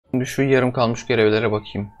Şimdi şu yarım kalmış görevlere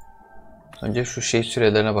bakayım. Önce şu şey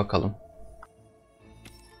sürelerine bakalım.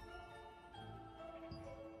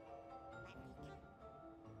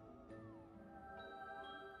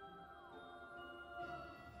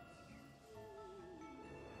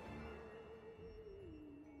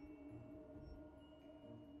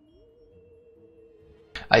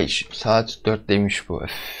 Ay saat 4'teymiş bu.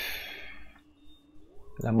 Öf.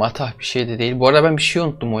 Matah bir şey de değil. Bu arada ben bir şey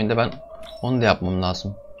unuttum oyunda. Ben onu da yapmam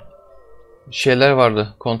lazım. Şeyler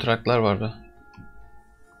vardı. Kontratlar vardı.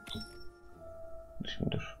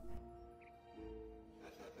 Şimdi dur.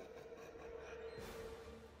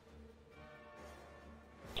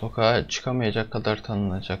 Sokağa çıkamayacak kadar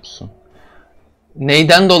tanınacaksın.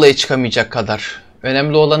 Neyden dolayı çıkamayacak kadar?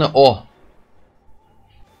 Önemli olanı o.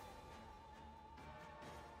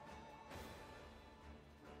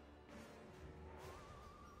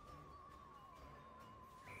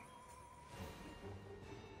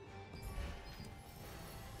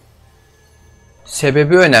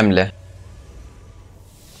 Sebebi önemli.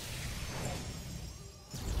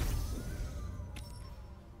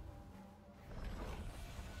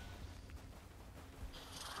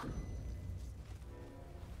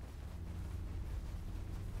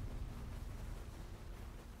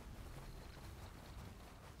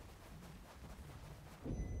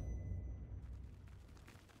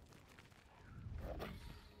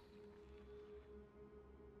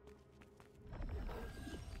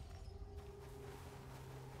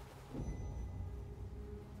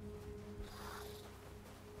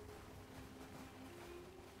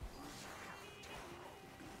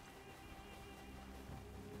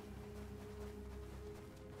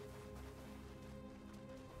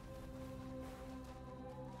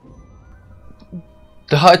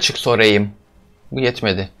 Daha açık sorayım. Bu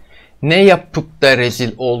yetmedi. Ne yapıp da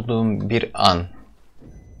rezil olduğum bir an.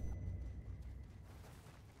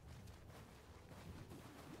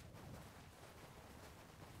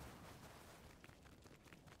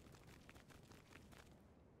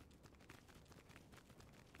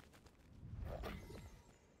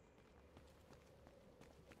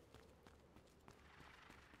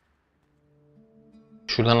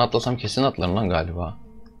 Şuradan atlasam kesin atlarım lan galiba.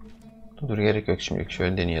 Dur gerek yok şimdilik.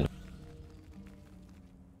 Şöyle deneyelim.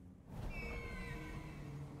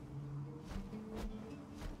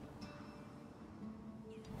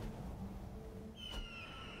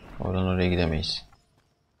 Oradan oraya gidemeyiz.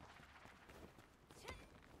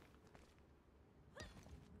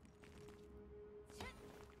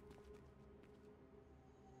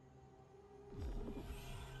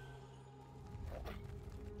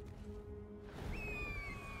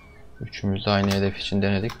 Üçümüz de aynı hedef için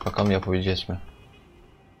denedik. Bakalım yapabileceğiz mi?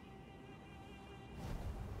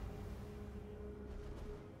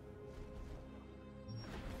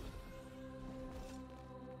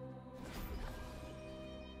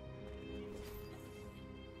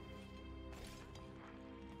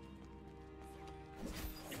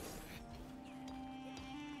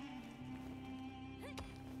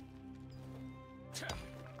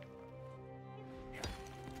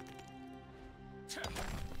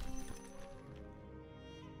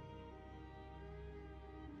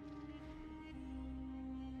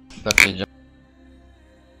 Bakacağım.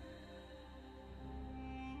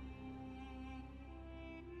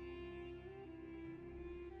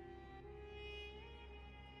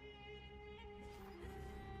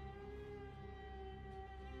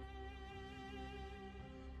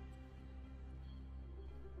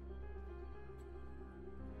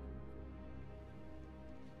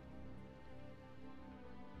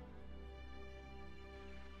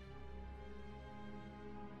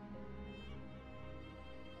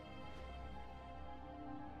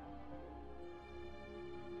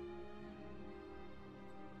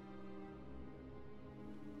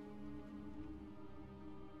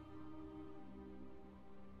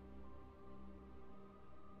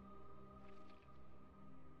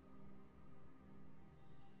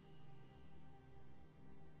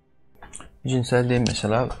 Cinsel değil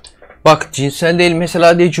mesela. Bak cinsel değil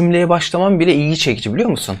mesela diye cümleye başlamam bile ilgi çekici biliyor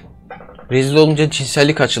musun? Rezil olunca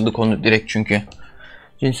cinsellik açıldı konu direkt çünkü.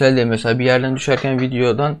 Cinsel değil mesela bir yerden düşerken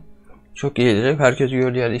videodan çok gelecek. Herkes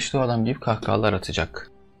gördüğü yerde işte o adam deyip kahkahalar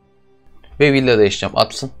atacak. Ve villada yaşayacağım.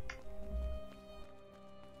 Atsın.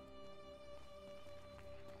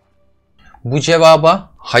 Bu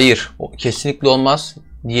cevaba hayır, kesinlikle olmaz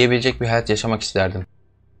diyebilecek bir hayat yaşamak isterdim.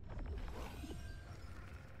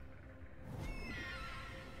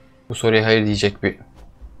 Bu soruya hayır diyecek bir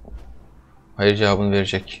hayır cevabını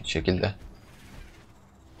verecek şekilde.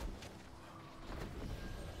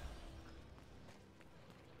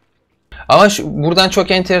 Ama buradan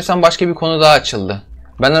çok enteresan başka bir konu daha açıldı.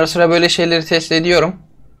 Ben ara sıra böyle şeyleri test ediyorum.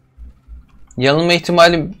 Yanılma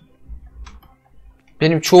ihtimalim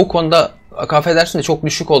benim çoğu konuda, affedersin de, çok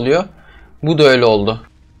düşük oluyor. Bu da öyle oldu.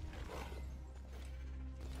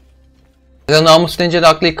 Ya namus denince de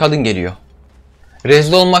akla ilk kadın geliyor.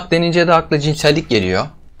 Rezil olmak denince de akla cinsellik geliyor.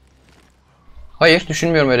 Hayır,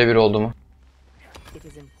 düşünmüyorum öyle biri olduğumu.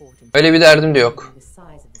 Öyle bir derdim de yok.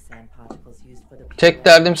 Tek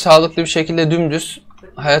derdim sağlıklı bir şekilde dümdüz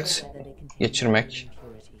hayat geçirmek.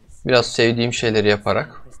 Biraz sevdiğim şeyleri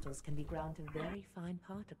yaparak.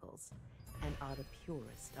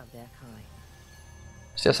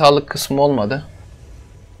 İşte sağlık kısmı olmadı.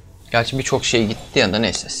 Gerçi birçok şey gitti ya da,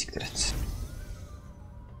 neyse, siktir et.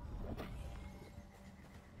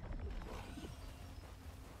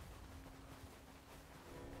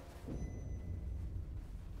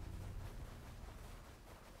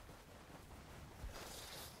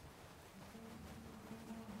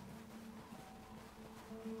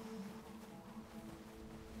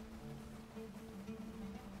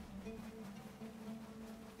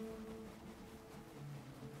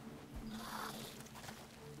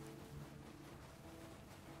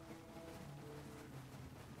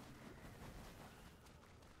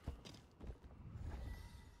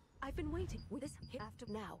 I've been waiting with this after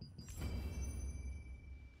now.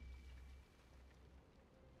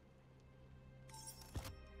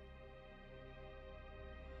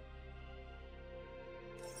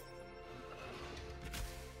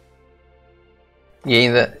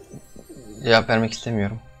 Yayında cevap vermek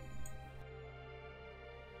istemiyorum.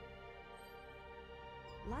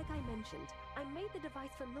 Like I mentioned, I made the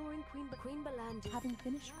device for luring Queen Belandia. Having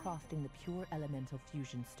finished crafting the pure elemental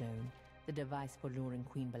fusion stone, the device for luring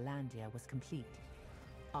Queen Belandia was complete.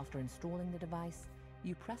 After installing the device,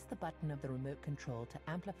 you press the button of the remote control to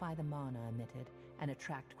amplify the mana emitted and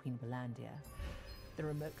attract Queen Belandia. The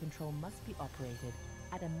remote control must be operated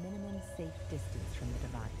at a minimum safe distance from the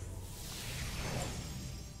device.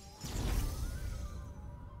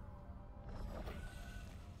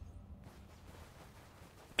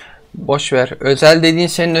 Boş ver. Özel dediğin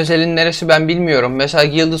senin özelin neresi ben bilmiyorum. Mesela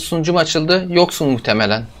Yıldız sunucum açıldı. Yoksun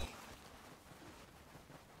muhtemelen.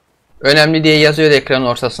 Önemli diye yazıyordu ekranın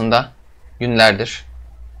ortasında. Günlerdir.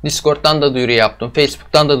 Discord'dan da duyuru yaptım.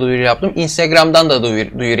 Facebook'tan da duyuru yaptım. Instagram'dan da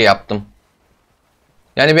duyuru yaptım.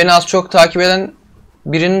 Yani beni az çok takip eden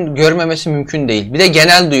birinin görmemesi mümkün değil. Bir de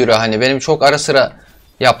genel duyuru, hani benim çok ara sıra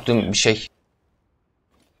yaptığım bir şey.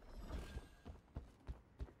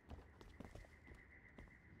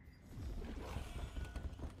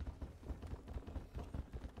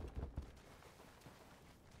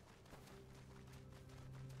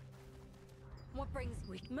 What brings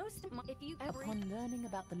most if you Upon learning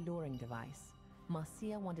about the luring device,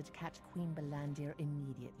 Marcia wanted to catch Queen Belandia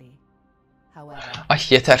immediately. However, Ay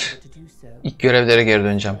yeter. to do so, İlk görevlere geri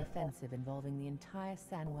döneceğim. offensive involving the entire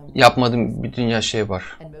Sandworm Yapmadığım bir dünya şey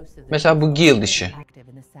var. and most of the Mesela bu guild işi.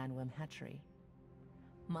 active in the Sandworm hatchery.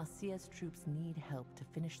 Marcia's troops need help to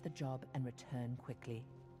finish the job and return quickly.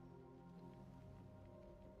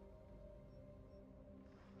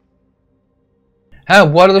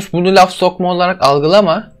 Ha, bu arada bunu laf sokma olarak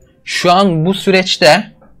algılama. Şu an bu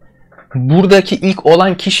süreçte buradaki ilk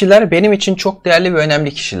olan kişiler benim için çok değerli ve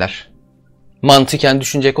önemli kişiler. Mantıken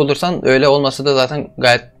düşünecek olursan öyle olması da zaten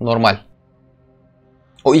gayet normal.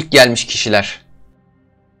 O ilk gelmiş kişiler.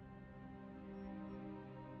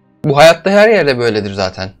 Bu hayatta her yerde böyledir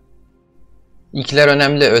zaten. İlkler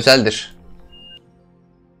önemli, özeldir.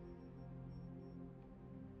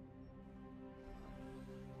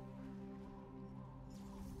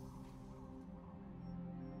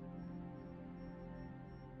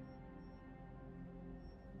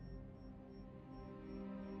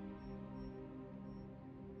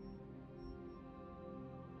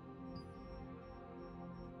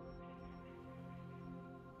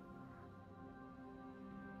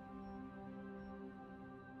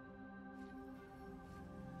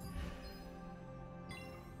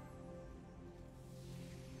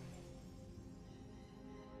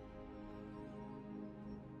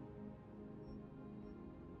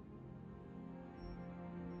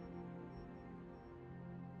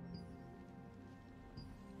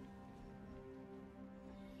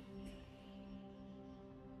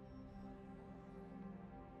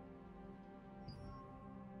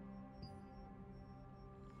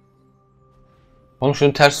 Oğlum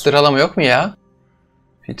şunun ters sıralama yok mu ya?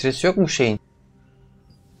 Filtresi yok mu şeyin?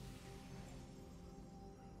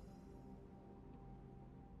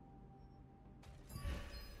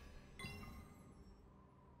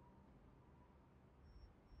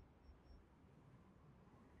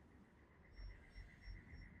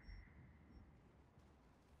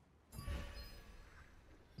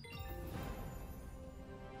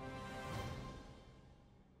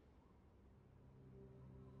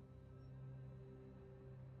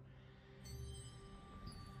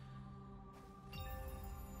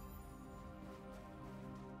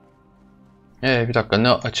 Bir dakika, ne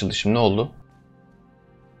açıldı şimdi, ne oldu?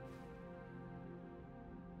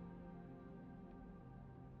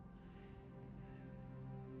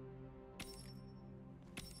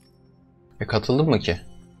 Katıldın mı ki?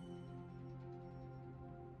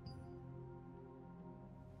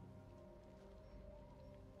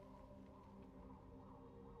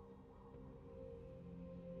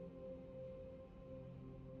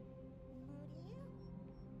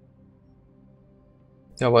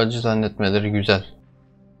 Yabancı zannetmeleri güzel.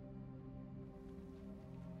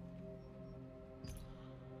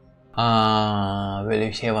 Böyle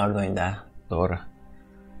bir şey vardı oyunda. Doğru.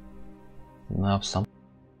 Ne yapsam?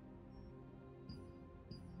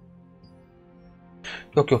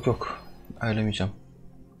 Yok. Ölemeyeceğim.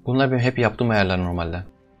 Bunlar benim hep yaptığım ayarlar normalde.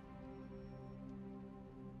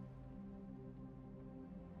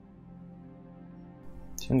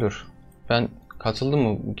 Şimdi dur. Ben katıldım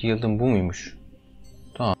mı? Guild'im bu muymuş?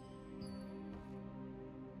 Tamam.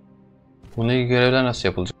 Bununla ilgili görevler nasıl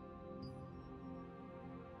yapılacak?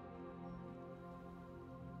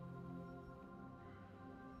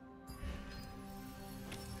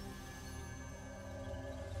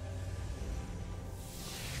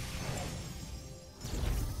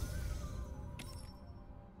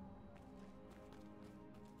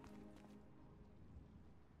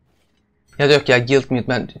 Ya da yok ya, guild mi,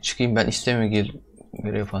 ben çıkayım, ben istemiyorum guild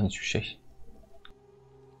görev falan, hiçbir şey.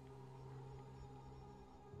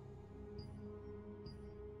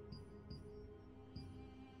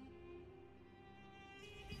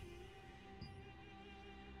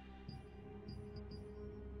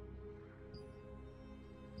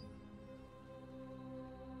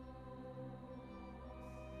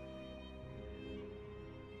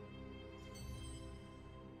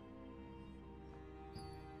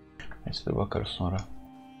 Neyse, bakarız sonra.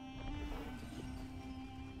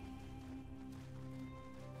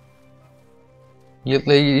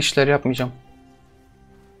 Guild'la ilgili işler yapmayacağım.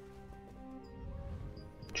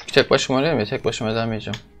 Çünkü tek başıma oynayayım ya, tek başıma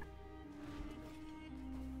edemeyeceğim.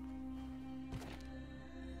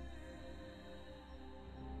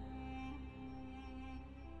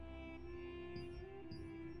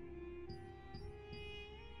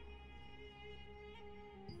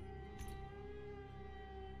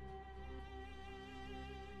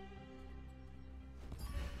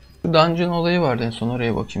 Şu dungeon olayı vardı en son,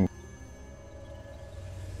 oraya bakayım.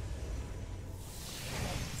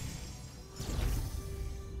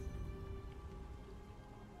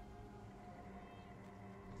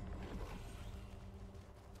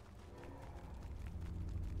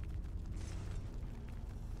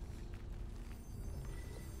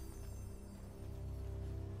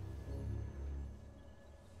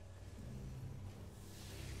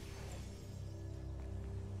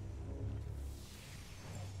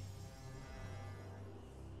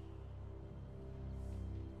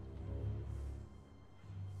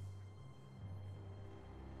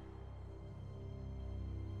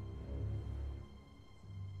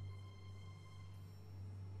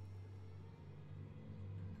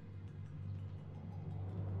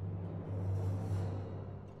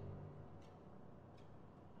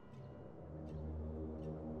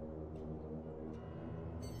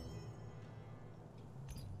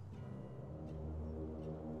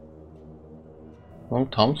 Oğlum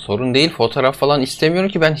tam sorun değil, fotoğraf falan istemiyorum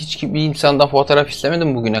ki, ben hiç bir insandan fotoğraf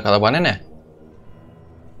istemedim bugüne kadar, bana ne?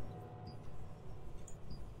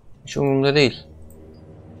 Hiç umurumda değil.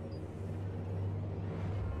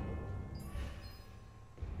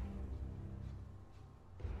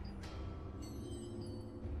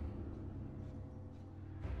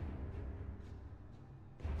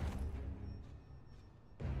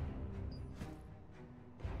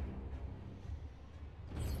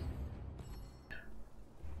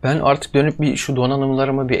 Ben artık dönüp bir şu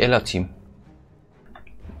donanımlarıma bir el atayım.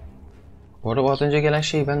 Bu arada az önce gelen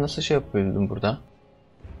şeyi ben nasıl şey yapıyordum burada?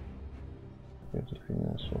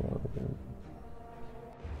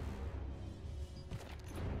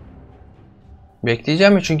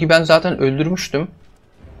 Bekleyeceğim mi? Çünkü ben zaten öldürmüştüm.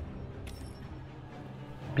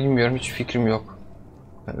 Bilmiyorum, hiç fikrim yok.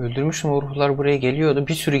 Ben öldürmüştüm, o ruhlar buraya geliyordu.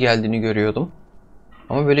 Bir sürü geldiğini görüyordum.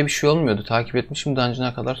 Ama böyle bir şey olmuyordu. Takip etmişim,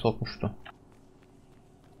 dungeon'a kadar sokmuştu.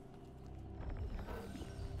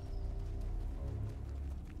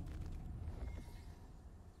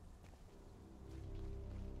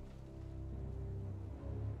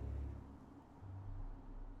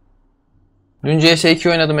 Dün CS2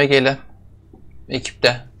 oynadım Ege'yle.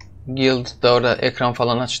 Ekipte. Guild'da orada ekran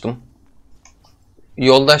falan açtım.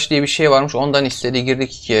 Yoldaş diye bir şey varmış, ondan istedi,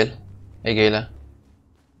 girdik 2 el Ege'yle.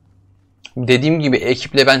 Dediğim gibi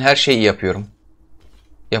ekiple ben her şeyi yapıyorum.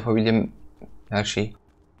 Yapabildiğim her şeyi.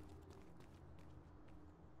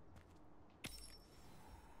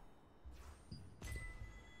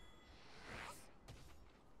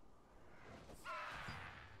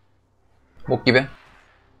 Bok gibi.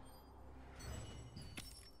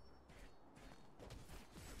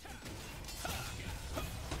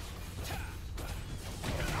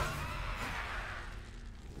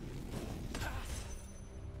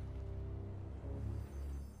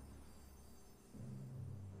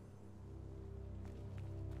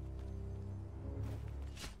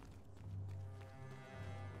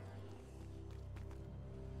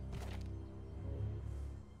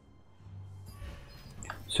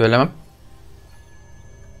 Söylemem.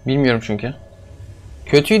 Bilmiyorum çünkü.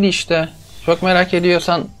 Kötüydü işte. Çok merak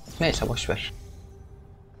ediyorsan neyse boşver.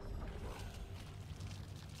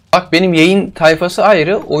 Bak benim yayın tayfası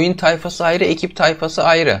ayrı, oyun tayfası ayrı, ekip tayfası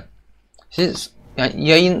ayrı. Siz yani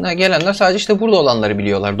yayına gelenler sadece işte burada olanları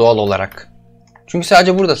biliyorlar doğal olarak. Çünkü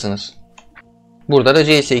sadece buradasınız. Burada da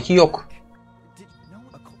CS2 yok.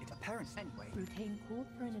 Routine called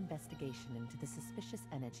for an investigation into the suspicious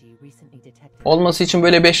energy recently detected. Olması için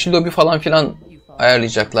böyle 5'li lobi falan filan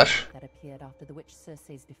ayarlayacaklar. That appeared after the witch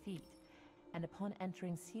Circe's defeat, and upon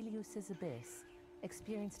entering Celius's abyss,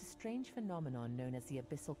 experienced a strange phenomenon known as the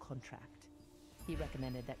abyssal contract. He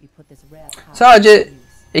recommended that you put this rare power Sadece to use.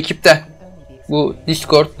 ekipte. Bu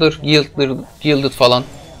Discord'dur, Guild'dır falan.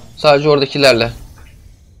 Sadece oradakilerle.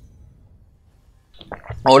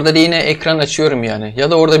 Orada da yine ekran açıyorum yani.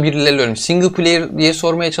 Ya da orada birileriyle ölüyorum. Single player diye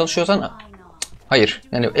sormaya çalışıyorsan hayır.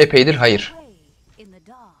 Yani epeydir hayır. In the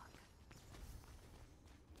dark.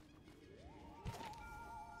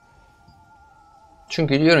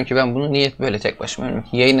 Çünkü diyorum ki ben bunu niyet böyle tek başıma ölmem.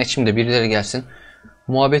 Yayın açayım da birileri gelsin.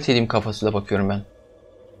 Muhabbet edeyim kafasıyla bakıyorum ben.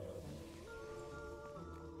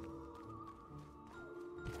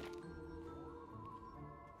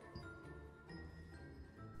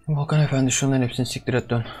 Volkan efendi şunların hepsini siktir et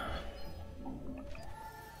dön.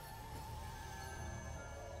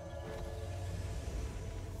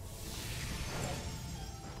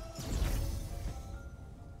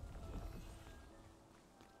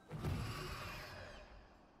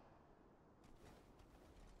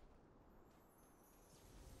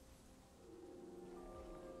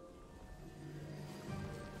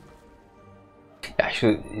 Ya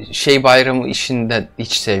şu şey bayramı işinde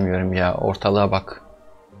hiç sevmiyorum ya. Ortalığa bak.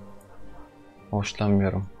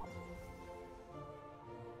 Hoşlanmıyorum.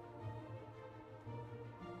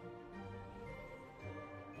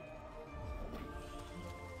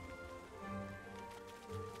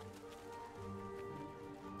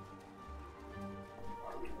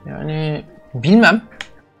 Yani bilmem.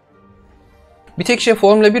 Bir tek şey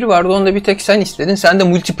Formula 1 vardı. Onu da bir tek sen istedin. Sen de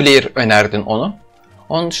multiplayer önerdin onu.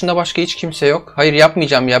 Onun dışında başka hiç kimse yok. Hayır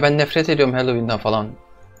yapmayacağım ya. Ben nefret ediyorum Halloween'den falan.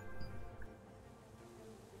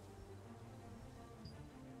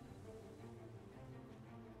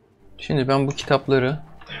 Şimdi ben bu kitapları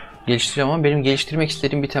geliştireceğim ama benim geliştirmek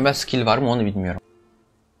istediğim bir temel skill var mı onu bilmiyorum.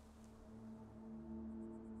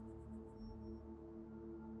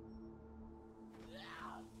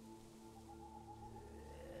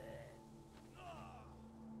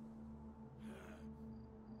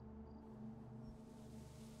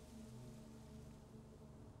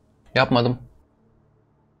 Yapmadım.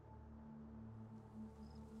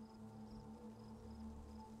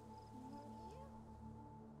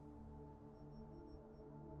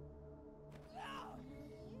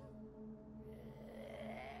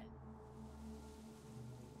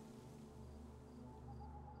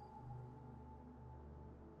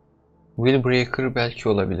 Willbreaker belki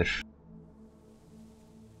olabilir.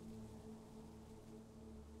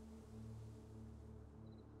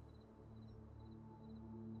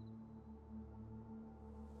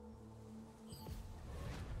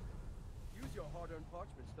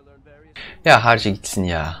 Ya harca gitsin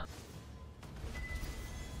ya.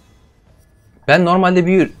 Ben normalde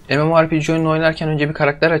bir MMORPG oyunu oynarken önce bir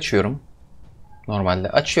karakter açıyorum. Normalde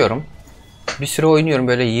açıyorum. Bir süre oynuyorum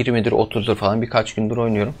böyle 20'dir 30'dur falan birkaç gündür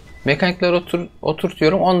oynuyorum. Mekanikleri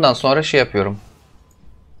oturtuyorum ondan sonra şey yapıyorum.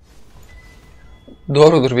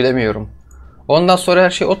 Doğrudur bilemiyorum. Ondan sonra her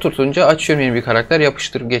şey oturtunca açıyorum yeni bir karakter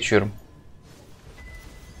yapıştırıp geçiyorum.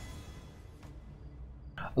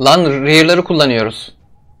 Lan rear'ları kullanıyoruz.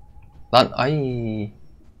 Lan ay.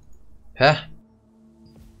 Heh.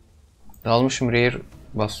 Dalmışım rear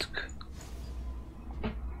bastık.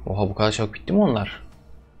 Oha bu kadar çabuk bitti mi onlar?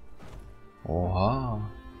 Oha.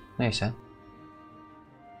 Neyse.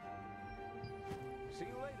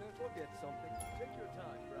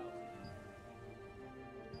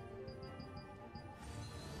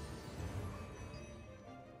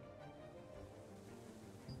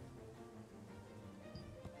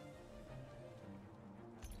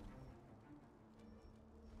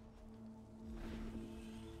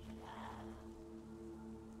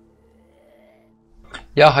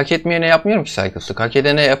 Ya hak etmeyene yapmıyorum ki saygısızlık. Hak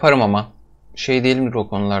edene yaparım ama. Şey değilimdir o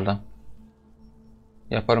konulardan.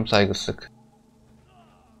 Yaparım saygısızlık.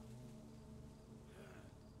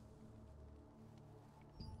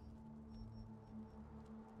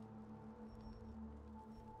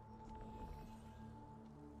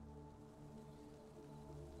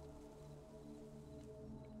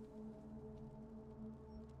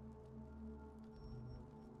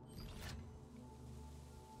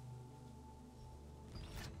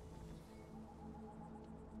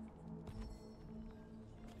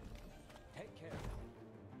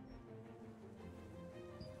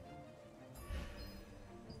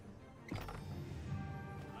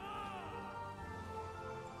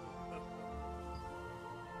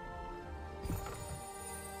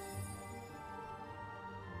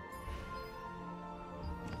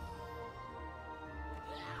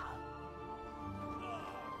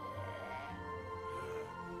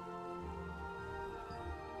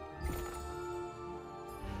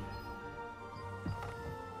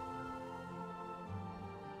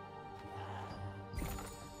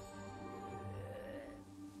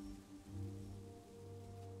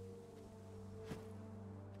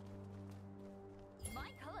 My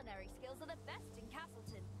culinary skills are the best in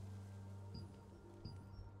Castleton.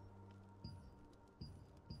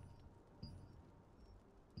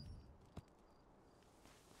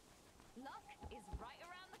 Luck is right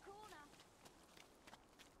around the corner.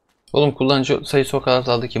 Oğlum kullanıcı sayısı o kadar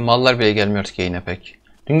azaldı ki mallar bile gelmiyor ki yine pek.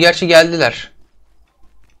 Dün gerçi geldiler.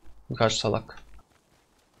 Birkaç salak.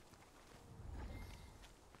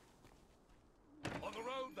 On the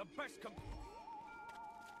road, the best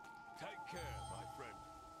Take care, my friend.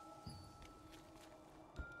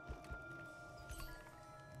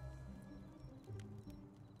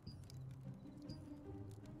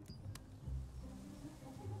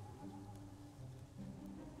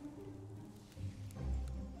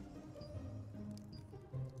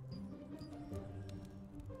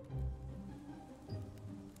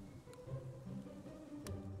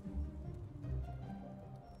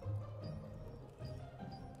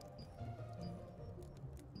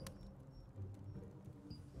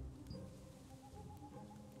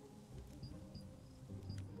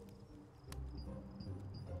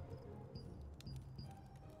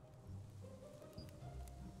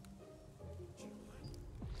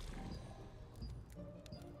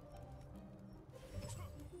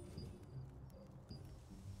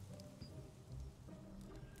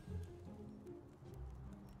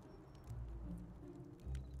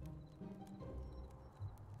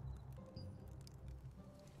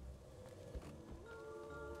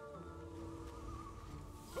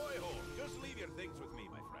 Just leave your things with me,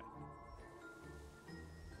 my friend.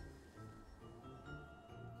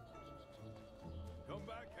 Come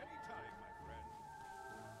back anytime, my friend.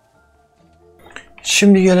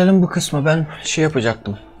 Şimdi gelelim bu kısma. Ben şey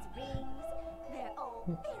yapacaktım. They're all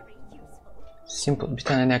very useful. Simple bir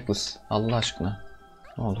tane necklace. Allah aşkına.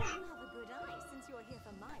 Ne olur. Have a good eye since you're here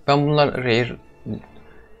for mine. Ben bunlar rare.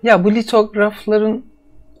 Ya bu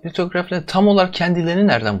litografları tam olarak kendilerini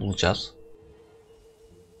nereden bulacağız?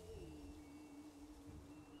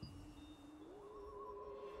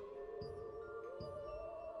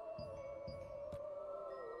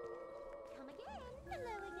 Come again. Hello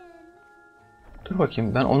again. Dur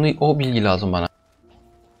bakayım, ben o bilgi lazım bana.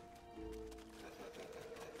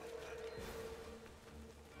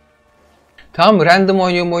 Tamam, random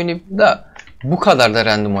oynayıp da bu kadar da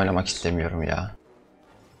random oynamak istemiyorum ya.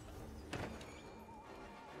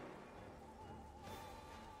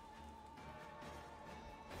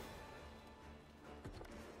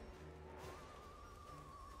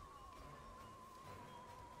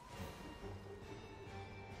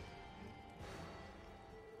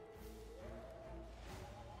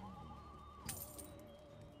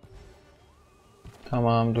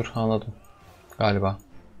 Tamam, dur, anladım galiba.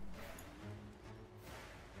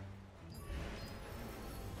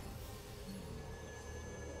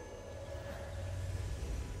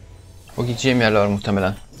 O gideceğim yerler var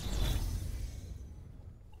muhtemelen.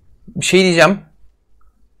 Bir şey diyeceğim.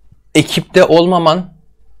 Ekipte olmaman,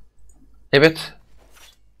 evet,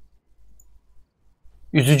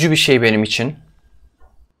 üzücü bir şey benim için.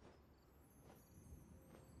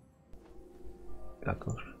 Bir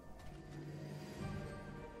dakika dur.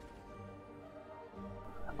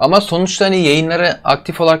 Ama sonuçta hani yayınlara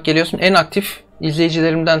aktif olarak geliyorsun. En aktif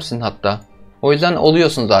izleyicilerimdensin hatta. O yüzden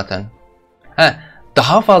oluyorsun zaten.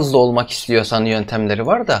 Daha fazla olmak istiyorsan yöntemleri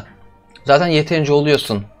var da zaten yeterince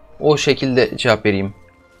oluyorsun. O şekilde cevap vereyim.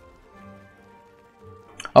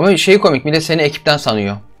 Ama şey komik, bir de seni ekipten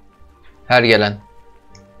sanıyor. Her gelen.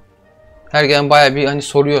 Her gelen bayağı bir hani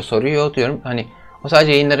soruyor diyorum. Hani O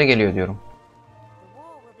sadece yayınlara geliyor diyorum. The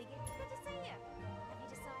war will begin. Good to see you. Have you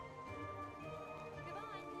decided?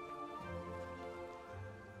 Goodbye.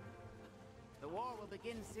 The war will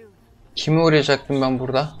begin soon. Kimi uğrayacaktım ben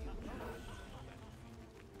burada?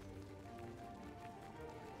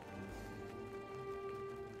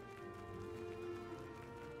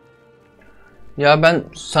 Ya ben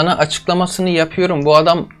sana açıklamasını yapıyorum. Bu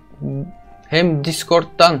adam hem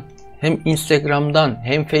Discord'dan, hem Instagram'dan,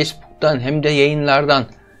 hem Facebook'tan, hem de yayınlardan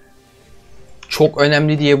çok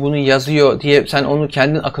önemli diye bunu yazıyor diye sen onu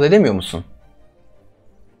kendin akıl edemiyor musun?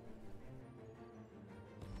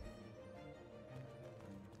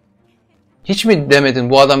 Hiç mi demedin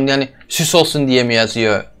bu adam yani süs olsun diye mi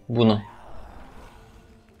yazıyor bunu?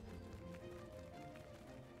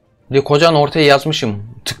 Ve kocan ortaya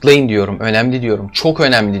yazmışım. Tıklayın diyorum. Önemli diyorum. Çok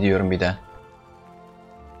önemli diyorum bir de.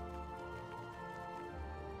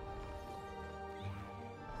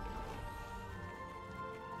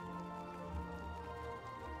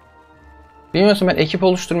 Bilmiyorsun ben ekip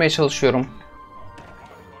oluşturmaya çalışıyorum.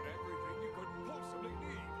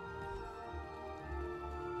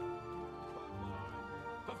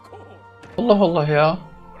 Allah Allah ya.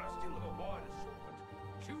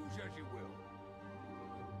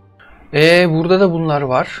 Burada da bunlar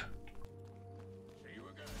var.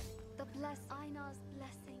 Einar's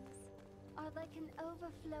blessings are like an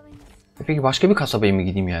overflowing. Peki başka bir kasabaya mı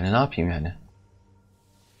gideyim yani? Ne yapayım yani?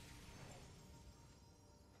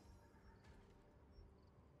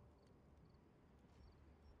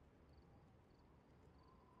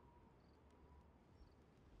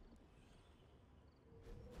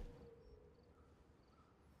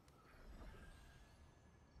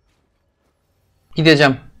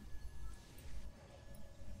 Gideceğim.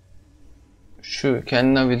 Şu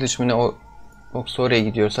kendine village mi ne o yoksa oraya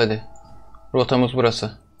gidiyoruz hadi. Rotamız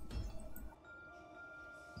burası.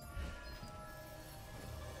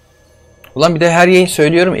 Ulan bir de her yayın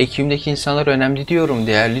söylüyorum ekibimdeki insanlar önemli diyorum,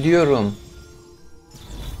 değerli diyorum.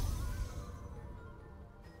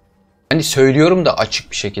 Hani söylüyorum da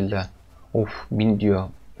açık bir şekilde. Of 1000 diyor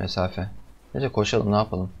mesafe. Neyse koşalım ne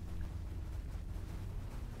yapalım.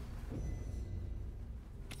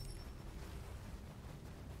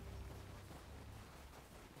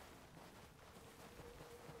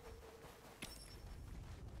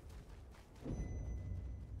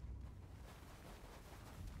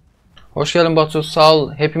 Hoş geldin Batu. Sağ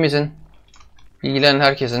ol hepimizin. İlgilenen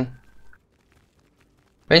herkesin.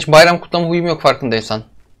 Ben hiç bayram kutlama huyum yok farkındaysan.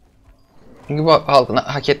 Çünkü bu halkın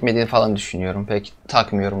hak etmediğini falan düşünüyorum. Pek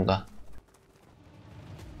takmıyorum da.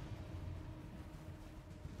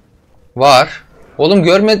 Var. Oğlum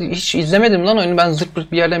görmedim, hiç izlemedim lan oyunu. Ben zırt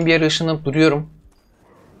pırt bir yerden bir yere ışınlanıp duruyorum.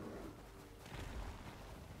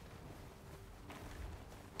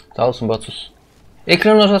 Sağ olsun Batus.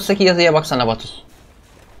 Ekranın ortasındaki yazıya baksana Batus.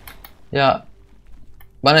 Ya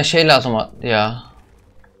bana şey lazım ya.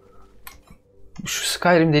 Şu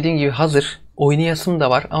Skyrim dediğin gibi hazır. Oynayasım da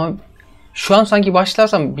var ama şu an sanki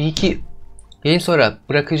başlarsam bir iki yayın sonra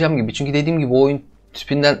bırakacağım gibi. Çünkü dediğim gibi o oyun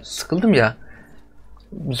tipinden sıkıldım ya.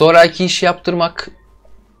 Zoraki iş yapmak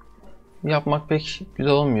pek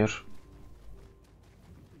güzel olmuyor.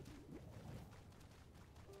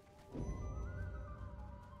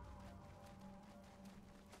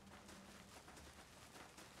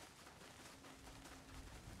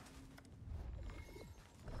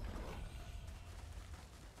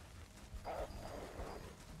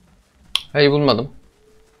 Hayır bulmadım.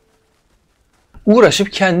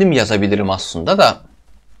 Uğraşıp kendim yazabilirim aslında da.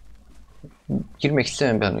 Girmek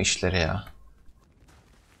istemem ben o işlere ya.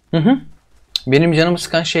 Benim canımı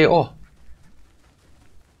sıkan şey o.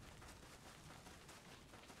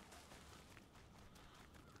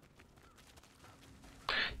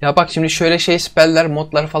 Ya bak şimdi şöyle speller,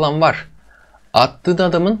 modlar falan var. Attığın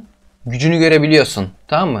adamın gücünü görebiliyorsun.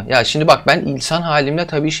 Tamam mı? Ya şimdi bak ben insan halimle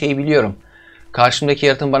tabii biliyorum. Karşımdaki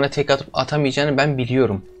yaratığın bana tek atıp atamayacağını ben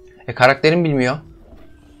biliyorum. Karakterim bilmiyor.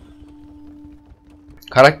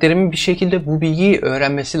 Karakterimin bir şekilde bu bilgiyi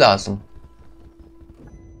öğrenmesi lazım.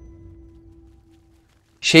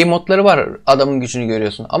 Modları var adamın gücünü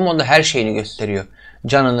görüyorsun ama onda her şeyini gösteriyor.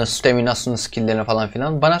 Canını, staminasını, skill'lerini falan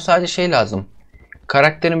filan. Bana sadece lazım.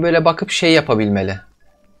 Karakterin böyle bakıp yapabilmeli.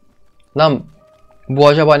 Lan bu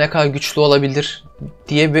acaba ne kadar güçlü olabilir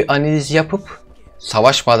diye bir analiz yapıp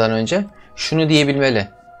savaşmadan önce şunu diyebilmeli.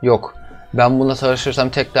 Yok ben bununla savaşırsam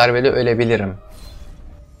tek darbeyle ölebilirim.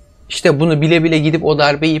 İşte bunu bile bile gidip o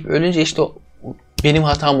darbeyi yiyip ölünce işte benim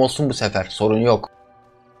hatam olsun bu sefer. Sorun yok.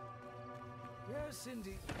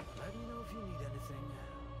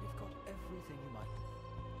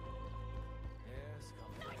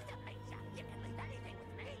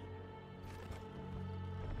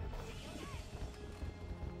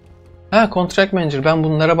 Ha, Contract Manager. Ben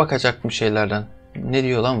bunlara bakacaktım şeylerden. Ne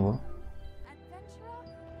diyor lan bu?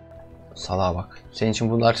 Salağa bak. Senin için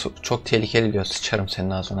bunlar çok tehlikeli diyor. Sıçarım senin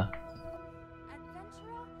ağzına.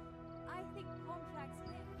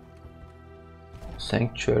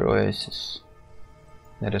 Sanctuary Oasis.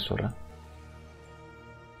 Neresi ora?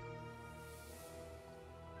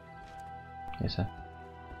 Neyse.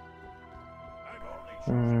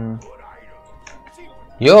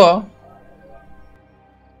 Yo.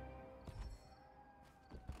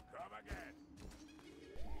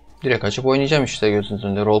 Direkt açıp oynayacağım işte gözünüzün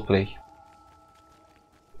önünde roleplay.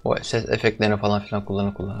 O ses efektlerini falan filan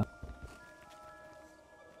kullanı.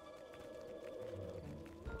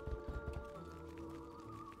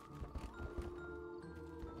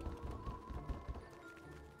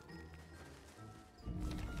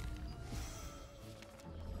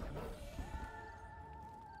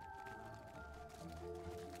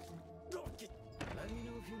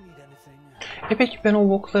 Peki ben o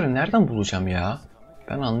bokları nereden bulacağım ya?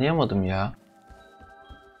 Ben anlayamadım ya.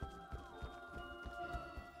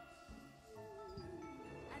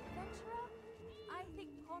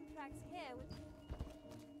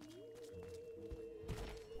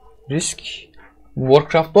 Risk.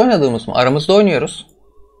 Warcraft'ta oynadığımız mı? Aramızda oynuyoruz.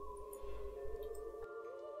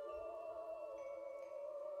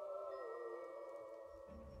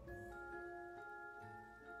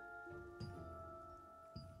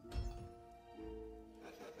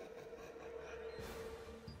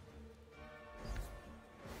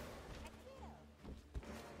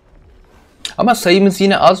 Ama sayımız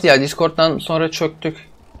yine az ya. Discord'dan sonra çöktük.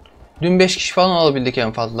 Dün 5 kişi falan olabildik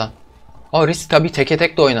en fazla. O risk tabi teke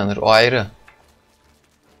tek de oynanır. O ayrı.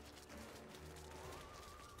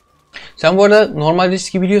 Sen bu arada normal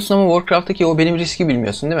riski biliyorsun ama Warcraft'taki o benim riski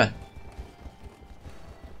bilmiyorsun değil mi?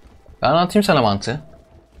 Ben anlatayım sana mantığı.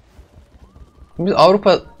 Biz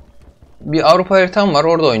bir Avrupa haritam var,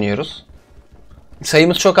 orada oynuyoruz.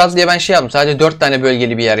 Sayımız çok az diye ben şey yaptım. Sadece 4 tane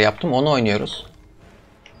bölgeli bir yer yaptım. Onu oynuyoruz.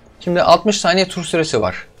 Şimdi 60 saniye tur süresi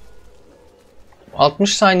var.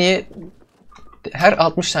 60 saniye, her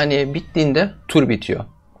 60 saniye bittiğinde tur bitiyor.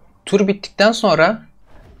 Tur bittikten sonra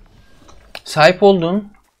sahip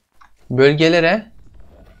olduğun bölgelere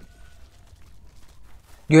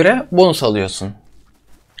göre bonus alıyorsun.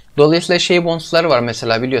 Dolayısıyla şey bonusları var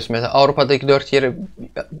mesela, biliyorsun. Mesela Avrupa'daki 4 yeri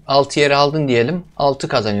 6 yeri aldın diyelim. 6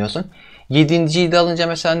 kazanıyorsun. 7.yi de alınca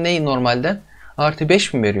mesela neyi normalde? Artı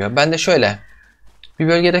 5 mi veriyor? Ben de şöyle. Bir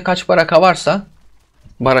bölgede kaç baraka varsa,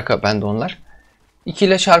 baraka bende onlar, 2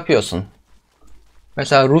 ile çarpıyorsun.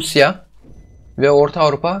 Mesela Rusya ve Orta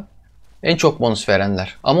Avrupa en çok bonus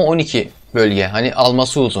verenler. Ama 12 bölge. Hani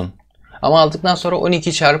alması uzun. Ama aldıktan sonra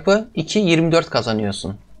 12 çarpı 2 24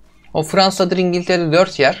 kazanıyorsun. O Fransa'dır, İngiltere'de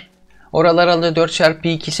 4 yer. Oralar alınca 4 çarpı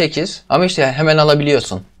 2 8. Ama işte hemen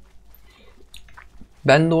alabiliyorsun.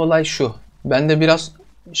 Bende olay şu. Bende biraz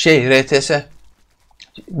RTS.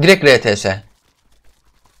 Direkt RTS.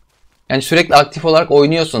 Yani sürekli aktif olarak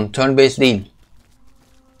oynuyorsun. Turn based değil.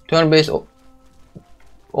 Turn based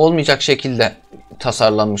olmayacak şekilde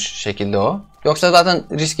tasarlanmış şekilde o. Yoksa zaten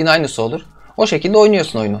riskin aynısı olur. O şekilde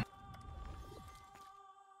oynuyorsun oyunu.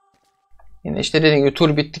 Yine işte dediğim gibi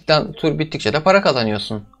tur bittikçe de para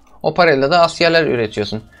kazanıyorsun. O parayla da askerler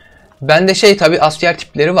üretiyorsun. Bende şey tabi asker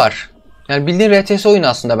tipleri var. Yani bildiğin RTS oyunu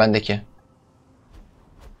aslında bendeki.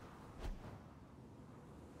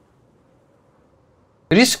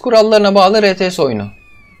 Risk kurallarına bağlı RTS oyunu.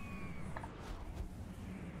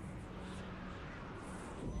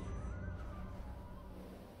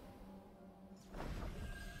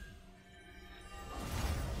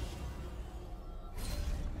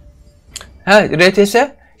 Ha, RTS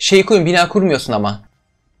şey koyun, bina kurmuyorsun ama.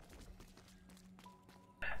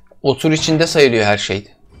 O tur içinde sayılıyor her şey.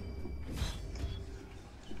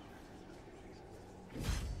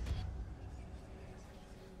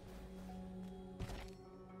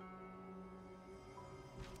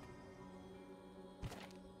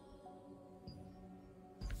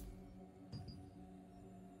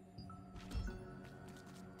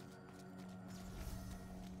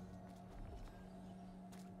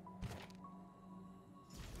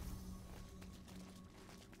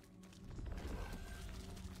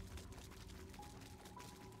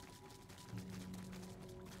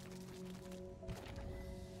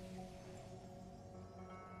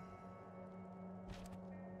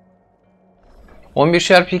 ...11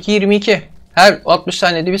 çarpı 2 22. Her 60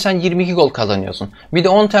 saniyede bir sen 22 gold kazanıyorsun. Bir de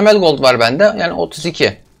 10 temel gold var bende. Yani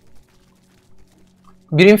 32.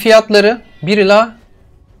 Birim fiyatları 1 ila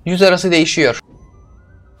 100 arası değişiyor.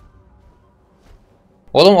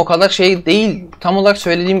 Oğlum o kadar şey değil. Tam olarak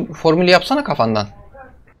söylediğim formülü yapsana kafandan.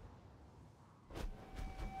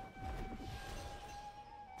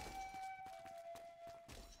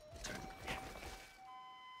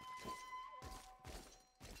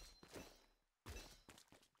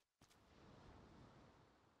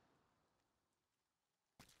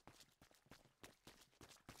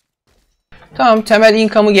 Tamam, temel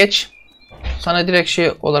income'ı geç. Sana direkt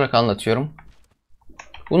şey olarak anlatıyorum.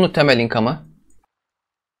 Bunu temel income'ı.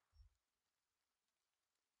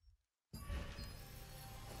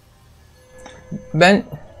 Ben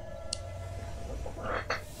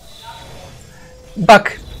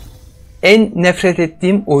bak, en nefret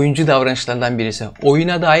ettiğim oyuncu davranışlarından birisi.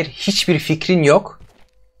 Oyuna dair hiçbir fikrin yok.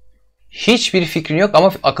 Hiçbir fikrin yok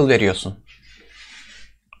ama akıl veriyorsun.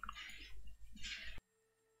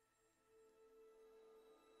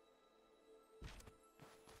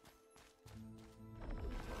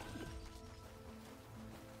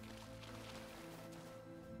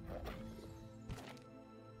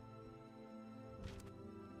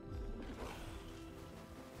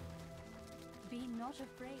 Be not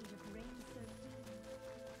afraid of rain so deep.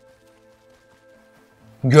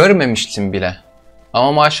 Görmemiştim bile.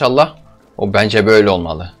 Ama maşallah o bence böyle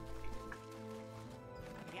olmalı.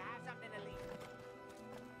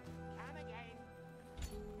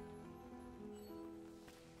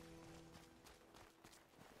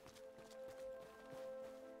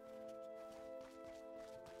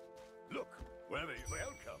 Look, wherever you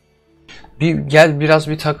welcome. Bir gel biraz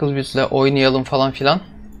bir takıl bizle oynayalım falan filan.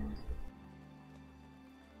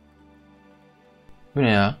 Bu ne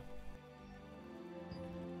ya?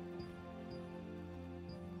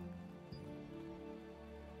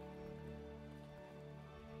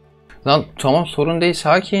 Lan tamam, sorun değil,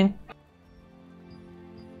 sakin.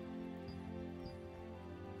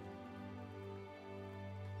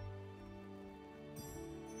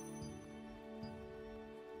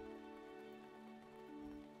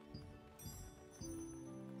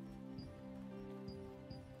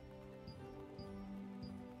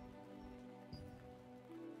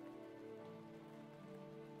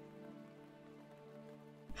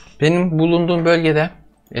 Benim bulunduğum bölgede,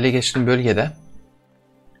 ele geçtiğim bölgede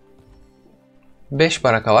 5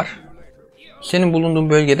 baraka var. Senin bulunduğun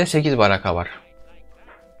bölgede 8 baraka var.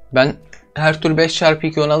 Ben her tur 5 çarpı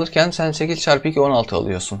 2 10 alırken sen 8 çarpı 2 16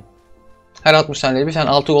 alıyorsun. Her 60 saniyede bir sen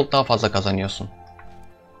 6 gold daha fazla kazanıyorsun.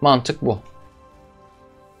 Mantık bu.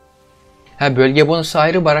 Ha, bölge bonusu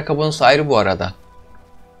ayrı, baraka bonusu ayrı bu arada.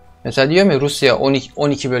 Mesela diyorum ya, Rusya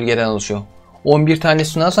 12 bölgeden oluşuyor. 11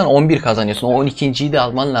 tanesini alsan 11 kazanıyorsun. O 12.'yi de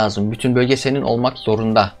alman lazım. Bütün bölge senin olmak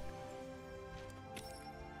zorunda.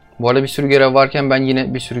 Bu arada bir sürü görev varken ben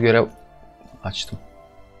yine bir sürü görev açtım.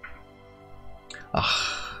 Ah.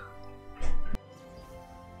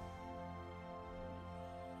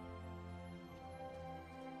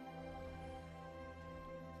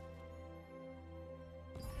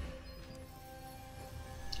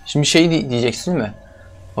 Şimdi şey diyeceksin mi?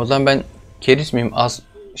 O zaman ben keriz miyim? Az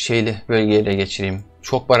şeyli bölgeyi ele geçireyim.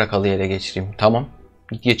 Çok barakalı yere geçireyim. Tamam.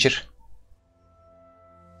 Git geçir.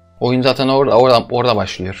 Oyun zaten orada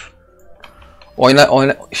başlıyor.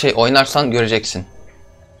 Oynarsan göreceksin.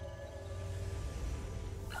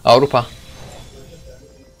 Avrupa.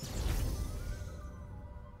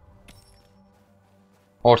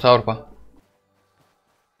 Orta Avrupa.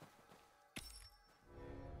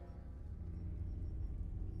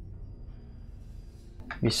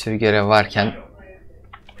 Bir sürü görev varken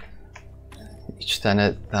 3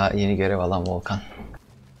 tane daha yeni görev alan Volkan.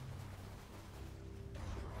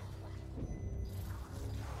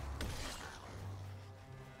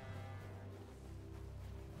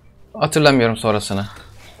 Hatırlamıyorum sonrasını.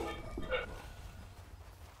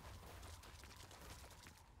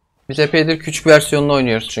 Biz epeydir küçük versiyonunu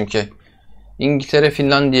oynuyoruz çünkü. İngiltere,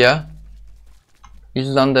 Finlandiya,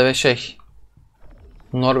 İzlanda ve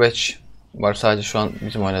Norveç var sadece şu an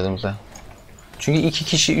bizim oynadığımızda. Çünkü 2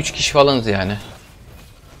 kişi, 3 kişi falanız yani.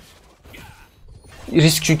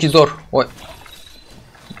 Risk çünkü zor.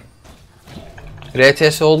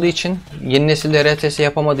 RTS olduğu için, yeni nesilde RTS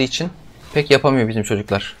yapamadığı için pek yapamıyor bizim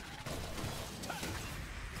çocuklar.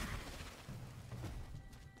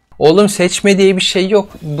 Oğlum, seçme diye bir şey yok.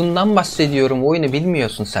 Bundan bahsediyorum. Oyunu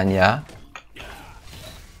bilmiyorsun sen ya.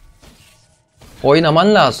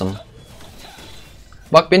 Oynaman lazım.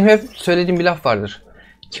 Bak, benim hep söylediğim bir laf vardır.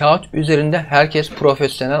 Kağıt üzerinde herkes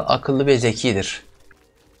profesyonel, akıllı ve zekidir.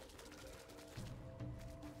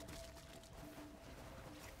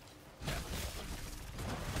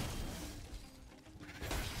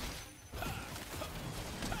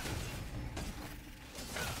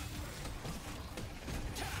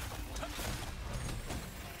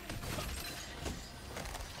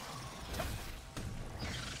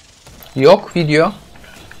 Yok video.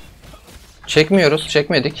 Çekmiyoruz,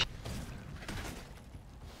 çekmedik.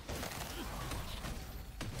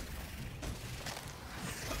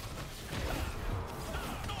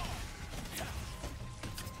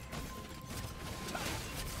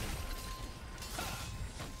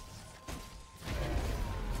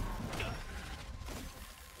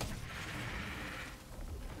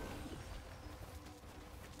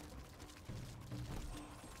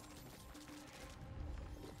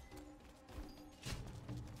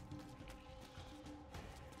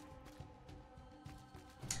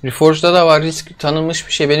 Reforge'da da var, risk tanınmış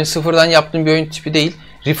bir şey. Benim sıfırdan yaptığım bir oyun tipi değil.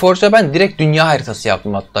 Reforge'da ben direkt dünya haritası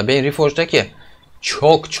yaptım hatta. Benim Reforge'daki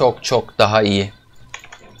çok daha iyi.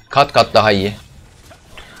 Kat kat daha iyi.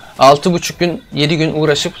 6,5 gün 7 gün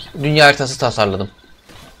uğraşıp dünya haritası tasarladım.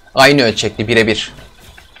 Aynı ölçekli birebir.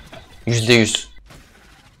 %100.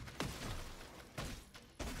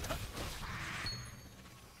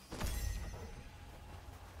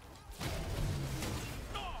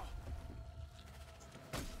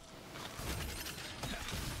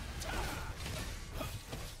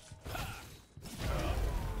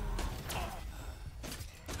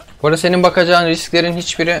 Bu arada senin bakacağın risklerin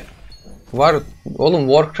hiçbiri var. Oğlum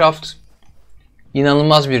Warcraft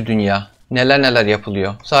inanılmaz bir dünya. Neler neler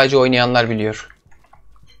yapılıyor. Sadece oynayanlar biliyor.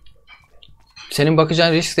 Senin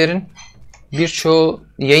bakacağın risklerin birçoğu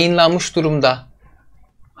yayınlanmış durumda.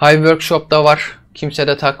 Hive Workshop'ta var. Kimse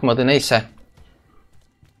de takmadı. Neyse.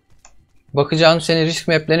 Bakacağın senin risk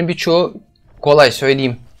map'lerin birçoğu kolay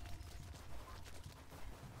söyleyeyim.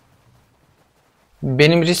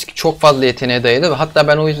 Benim risk çok fazla yeteneğe dayalı. Hatta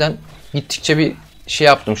ben o yüzden gittikçe bir şey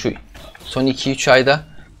yaptım şu son 2-3 ayda.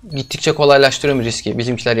 Gittikçe kolaylaştırıyorum riski.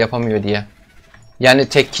 Bizimkiler yapamıyor diye. Yani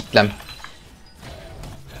tek kitlem.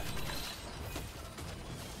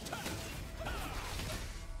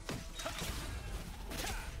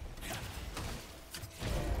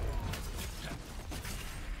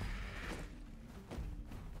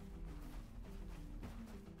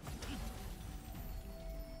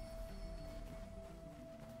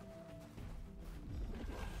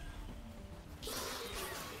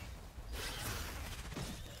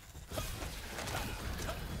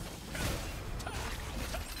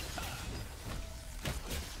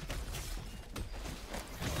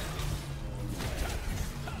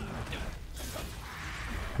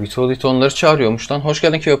 Vitolit onları çağırıyormuş lan. Hoş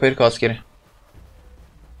geldin Kyoperik askeri.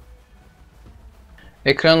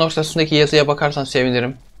 Ekranın ortasındaki yazıya bakarsan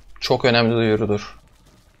sevinirim. Çok önemli duyurudur.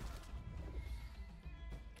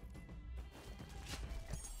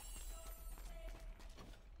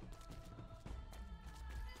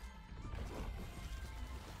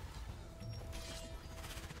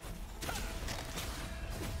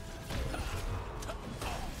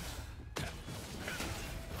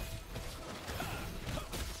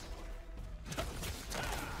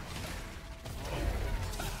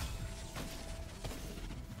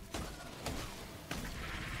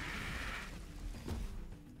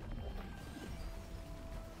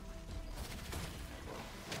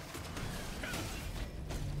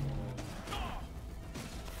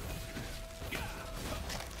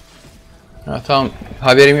 Ha, tamam.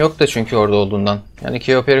 Haberim yok da çünkü orada olduğundan. Yani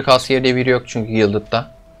Kyoperik askeri diye biri yok çünkü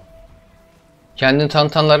Guilded'da. Kendini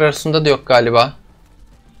tanıtanlar arasında da yok galiba.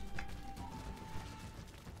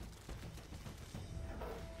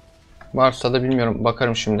 Varsa da bilmiyorum.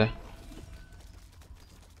 Bakarım şimdi.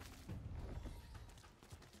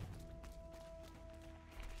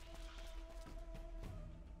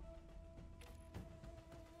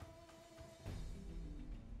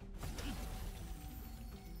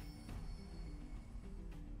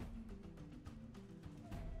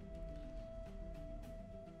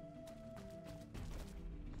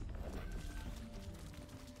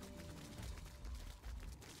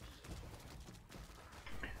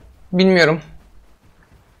 Bilmiyorum.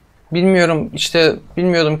 Bilmiyorum işte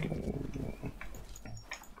bilmiyordum.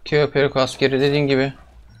 Kyoperik askeri dediğin gibi.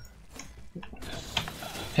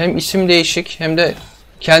 Hem isim değişik hem de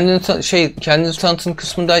kendini tanıtım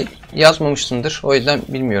kısmında yazmamışsındır. O yüzden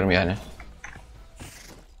bilmiyorum yani.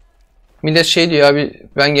 Millet şey diyor abi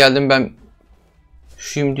ben geldim ben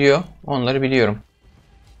şuyum diyor. Onları biliyorum.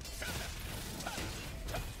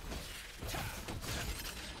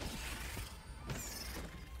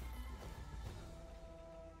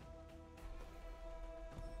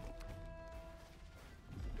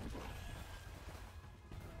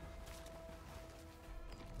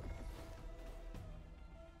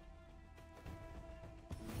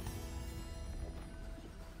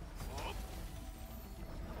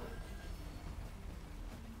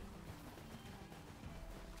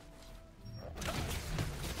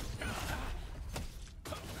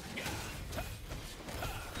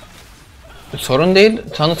 Sorun değil.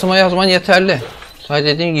 Tanıtıma yazman yeterli. Sadece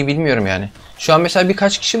dediğim gibi bilmiyorum yani. Şu an mesela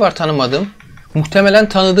birkaç kişi var tanımadığım. Muhtemelen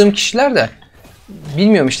tanıdığım kişiler de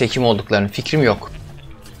bilmiyorum işte kim olduklarını. Fikrim yok.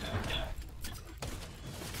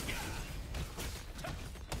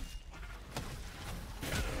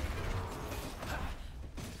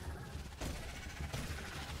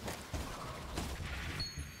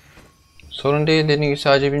 Sorun değil dediğim gibi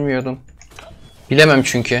sadece bilmiyordum. Bilemem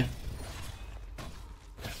çünkü.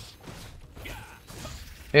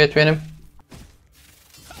 Evet benim.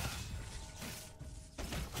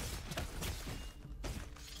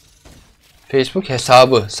 Facebook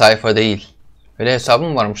hesabı, sayfa değil. Öyle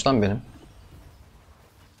hesabım varmış lan benim.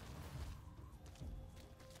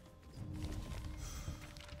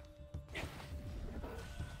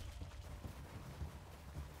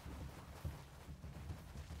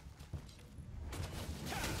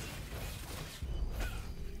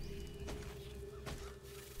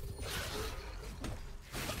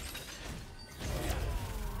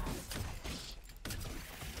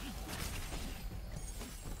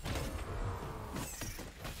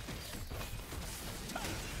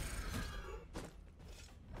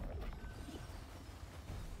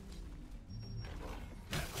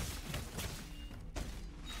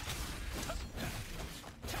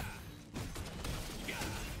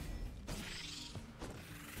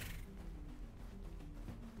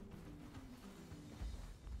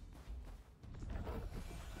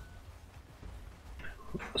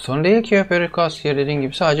 Sonra değil ki Öperik asker dediğin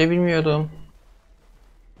gibi, sadece bilmiyordum.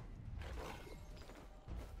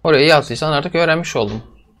 Orayı yazdıysan artık öğrenmiş oldum.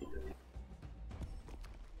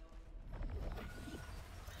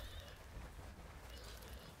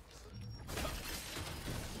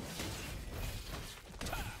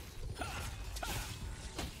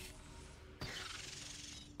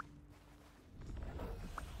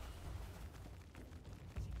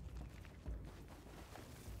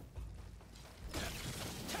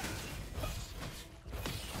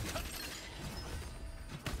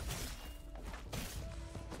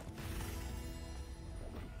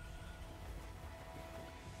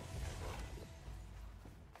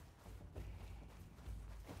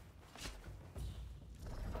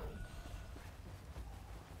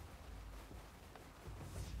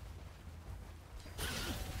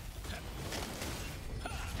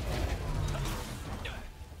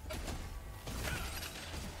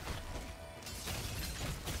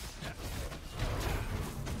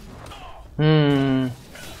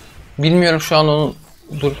 Bilmiyorum şu an onun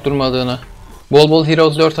durup durmadığını. Bol bol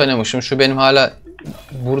Heroes 4 oynamışım. Şu benim hala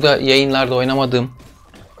burada yayınlarda oynamadığım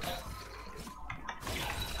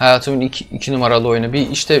hayatımın 2 numaralı oyunu. Bir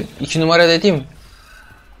işte 2 numara dediğim,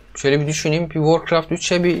 şöyle bir düşüneyim. Bir Warcraft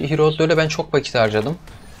 3'e, bir Heroes 4'e ben çok vakit harcadım.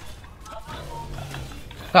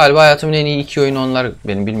 Galiba hayatımın en iyi 2 oyunu onlar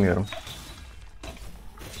benim, bilmiyorum.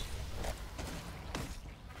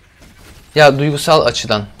 Ya duygusal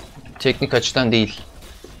açıdan, teknik açıdan değil.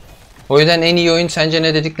 O yüzden en iyi oyun sence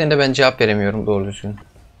ne dediklerinde ben cevap veremiyorum doğru düzgün.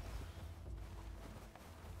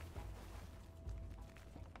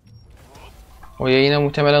 O yayına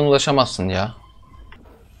muhtemelen ulaşamazsın ya.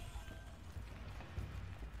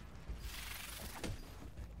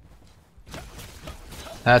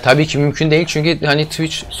 Ha, tabii ki mümkün değil çünkü hani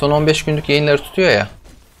Twitch son 15 günlük yayınları tutuyor ya.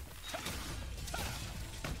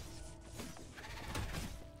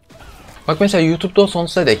 Bak mesela YouTube'da o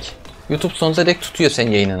sonsuza dek. YouTube sonsuza dek tutuyor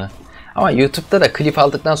senin yayınını. Ama YouTube'da da klip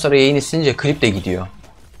aldıktan sonra yayını silince klip de gidiyor.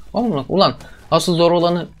 Ulan asıl zor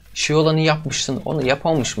olanı, şey olanı yapmışsın, onu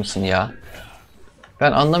yapamamış mısın ya?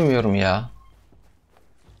 Ben anlamıyorum ya.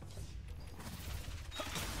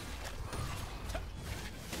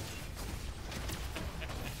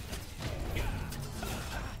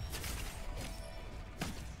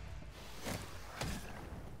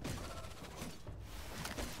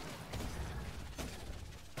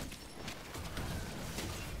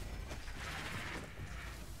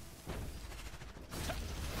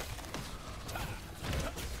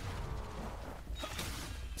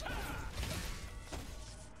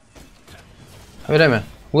 Öyle mi?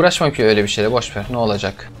 Uğraşmam ki öyle bir şeyle, boş ver, ne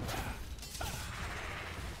olacak?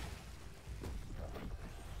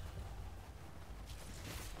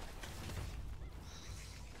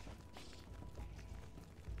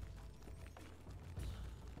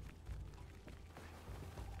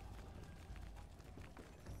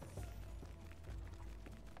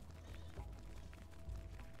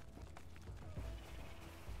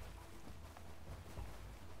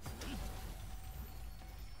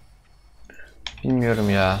 Bilmiyorum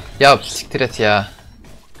ya. Ya siktir et ya.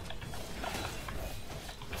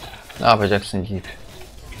 Ne yapacaksın deyip.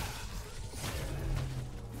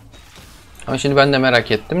 Ama şimdi ben de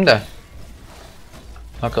merak ettim de.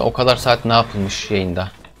 Hakikaten o kadar saat ne yapılmış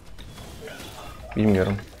yayında?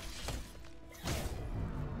 Bilmiyorum.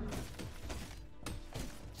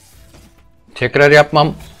 Tekrar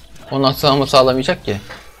yapmam ondan sonra sağlamayacak ki.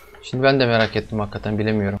 Şimdi ben de merak ettim, hakikaten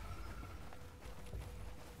bilemiyorum.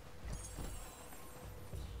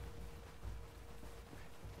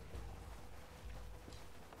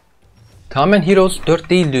 Tamamen Heroes 4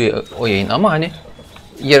 değil diyor o yayın ama hani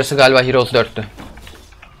yarısı galiba Heroes 4'tü.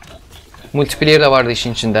 Multiplayer de vardı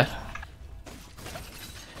işin içinde.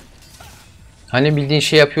 Hani bildiğin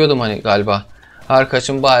şey yapıyordum hani galiba.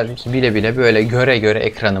 Arkadaşım bariz bile bile böyle göre göre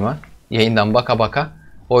ekranıma yayından baka baka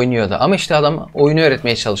oynuyordu. Ama işte adam oyunu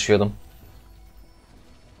öğretmeye çalışıyordum.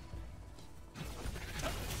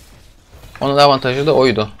 Onun avantajı da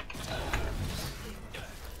oydu.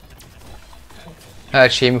 Her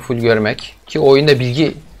şeyimi full görmek. Ki oyunda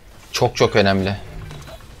bilgi çok çok önemli.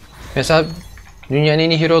 Mesela dünyanın en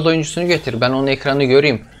iyi Heroes oyuncusunu getir. Ben onun ekranını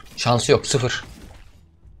göreyim. Şansı yok. Sıfır.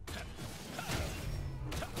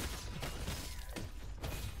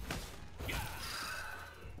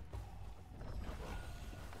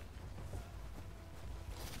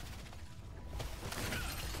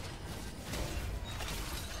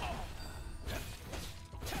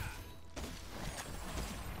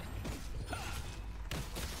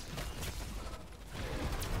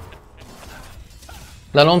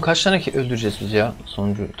 Lan oğlum kaç tane öldüreceğiz biz ya?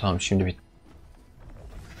 Sonuncu tamam şimdi bit.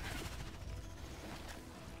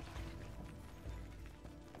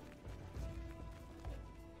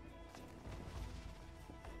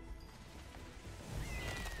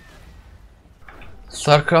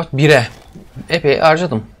 StarCraft 1'e epey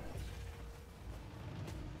harcadım.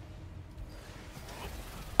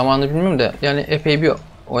 Zamanını bilmiyorum da yani epey bir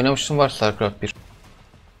oynamıştım var StarCraft 1.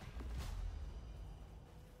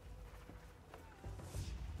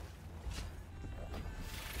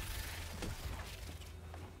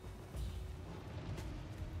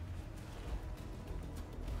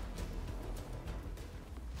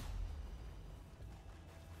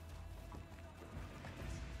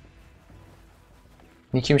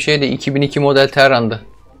 Nick'im şeyde 2002 model Terran'dı.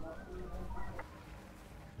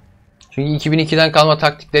 Çünkü 2002'den kalma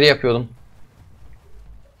taktikleri yapıyordum.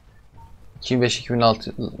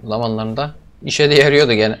 2005-2006 zamanlarında. İşe de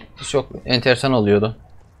yarıyordu gene. Çok enteresan oluyordu.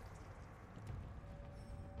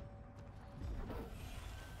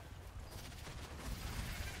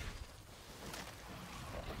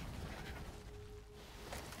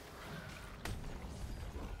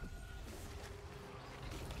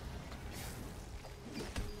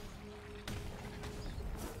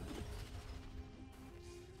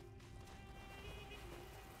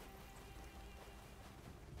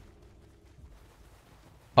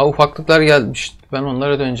 Ha ufaklıklar gelmiş. Ben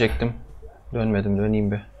onlara dönecektim. Dönmedim,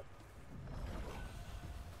 döneyim bir.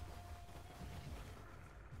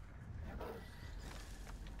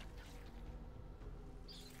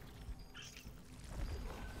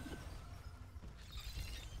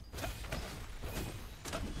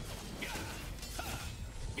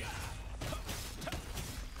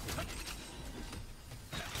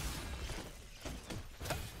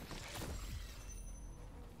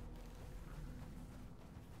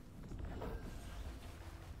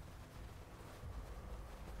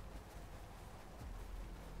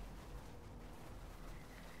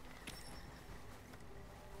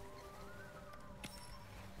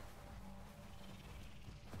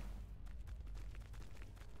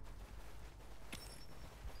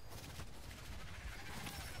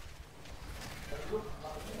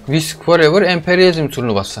 Risk Forever Emperyalizm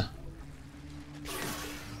turnuvası.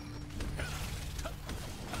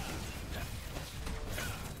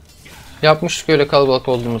 Yapmıştık öyle kalabalık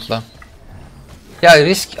olduğumuzda. Ya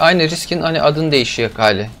risk aynı riskin hani adın değişiyor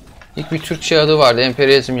hali. İlk bir Türkçe adı vardı.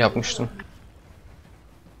 Emperyalizm yapmıştım.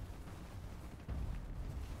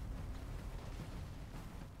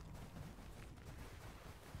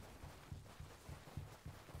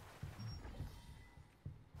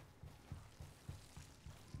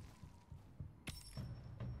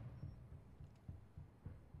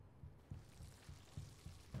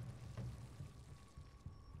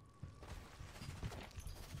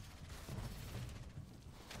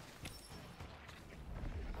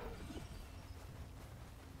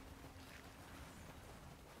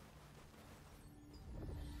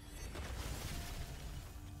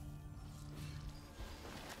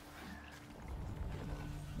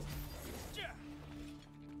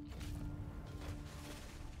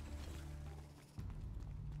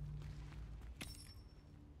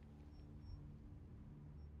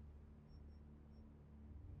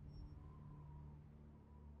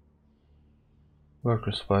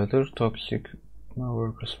 Worker Spider, Toxic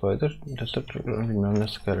Worker Spider, bilmem ne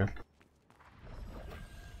sıkarı.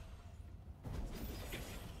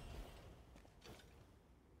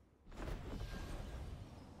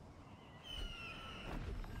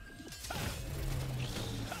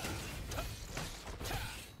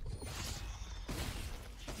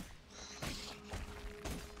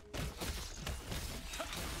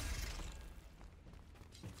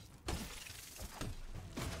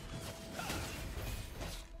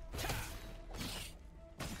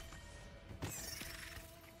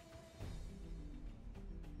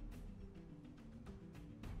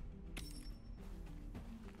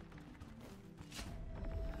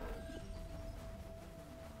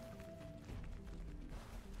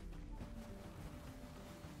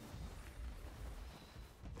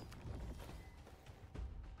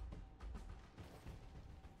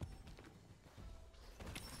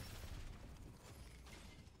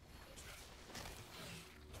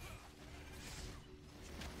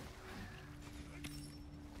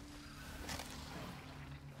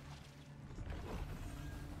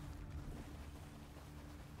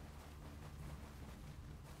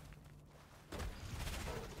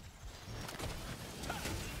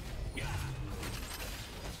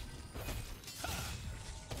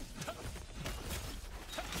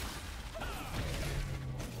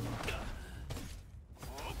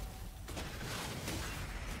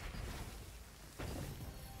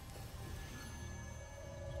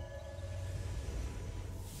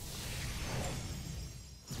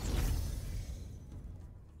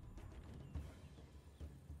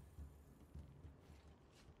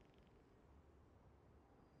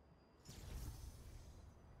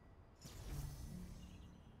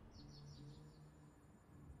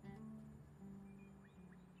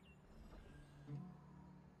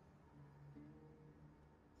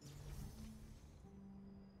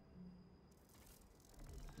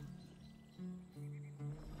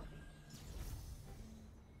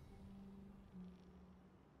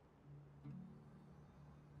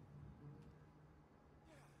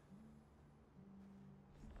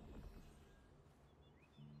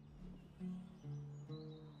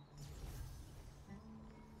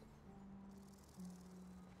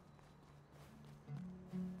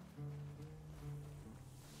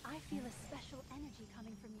 special energy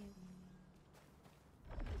coming from you.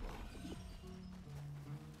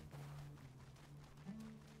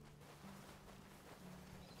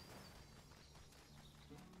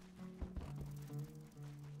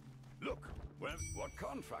 Look, well, what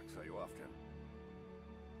contracts are you after?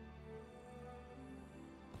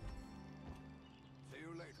 See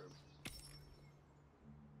you later.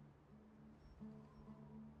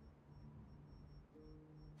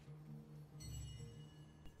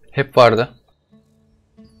 Hep vardı.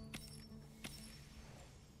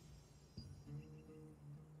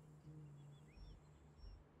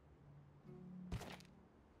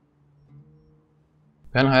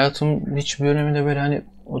 Ben hayatımın hiçbir döneminde böyle hani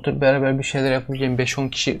oturup beraber bir şeyler yapabileceğim 5-10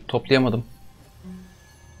 kişi toplayamadım.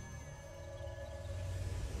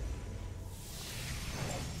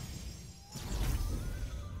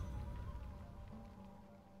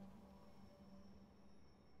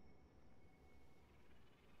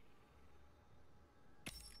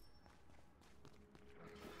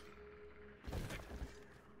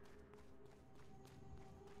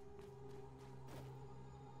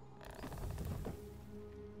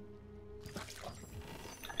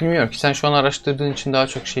 Bilmiyorum ki sen şu an araştırdığın için daha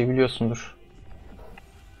çok şey biliyorsundur.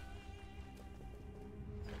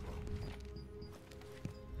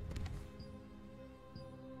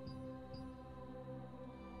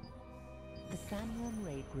 The Sandworm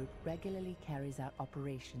Raid Group regularly carries out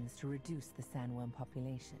operations to reduce the sandworm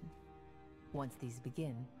population. Once these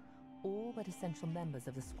begin, all but essential members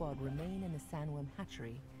of the squad remain in the sandworm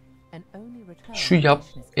hatchery and only return. Şu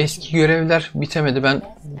eski görevler bitemedi. Ben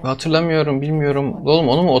hatırlamıyorum, bilmiyorum. Oğlum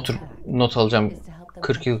onu mu not alacağım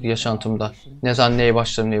 40 yıllık yaşantımda? Ne zaman neye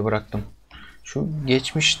başladım, neyi bıraktım. Şu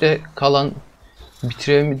geçmişte kalan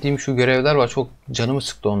bitiremediğim şu görevler var. Çok canımı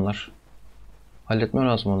sıktı onlar. Halletmem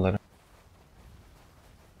lazım onları.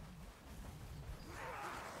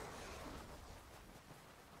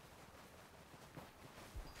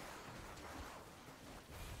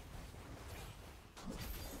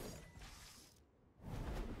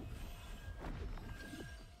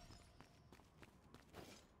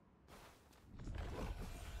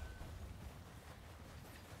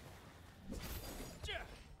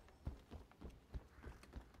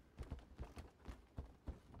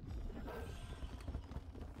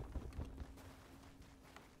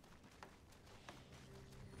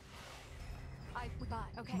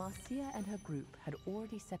 Okay. Marcia and her group had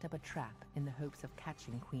already set up a trap in the hopes of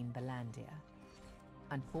catching Queen Belandia.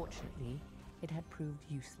 Unfortunately, it had proved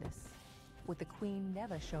useless, with the Queen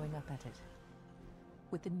never showing up at it.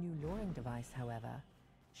 With the new luring device, however,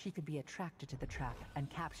 she could be attracted to the trap and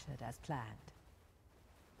captured as planned.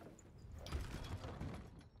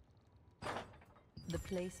 The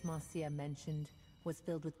place Marcia mentioned was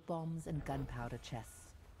filled with bombs and gunpowder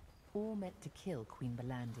chests, all meant to kill Queen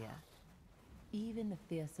Belandia. Even the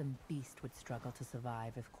fearsome beast would struggle to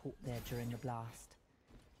survive if caught there during the blast.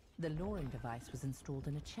 The luring device was installed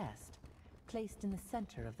in a chest, placed in the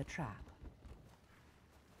center of the trap.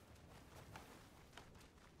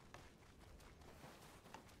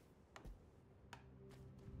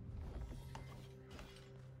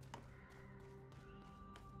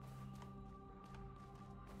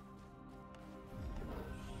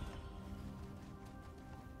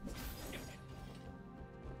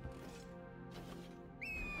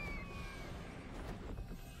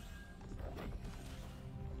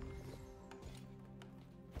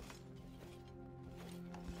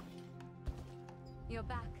 You're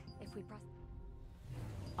back if we press.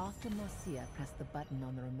 After Marcia pressed the button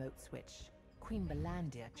on the remote switch, Queen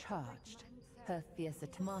Belandia charged. Her fierce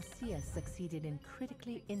attack, Marcia succeeded in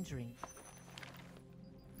critically injuring.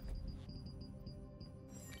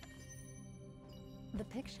 The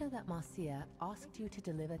picture that Marcia asked you to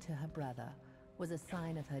deliver to her brother was a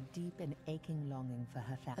sign of her deep and aching longing for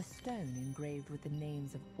her family. A stone engraved with the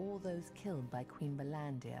names of all those killed by Queen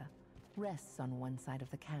Belandia rests on one side of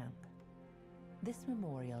the camp. This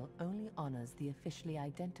memorial only honors the officially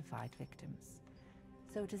identified victims,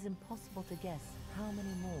 so it is impossible to guess how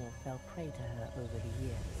many more fell prey to her over the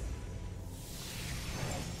years.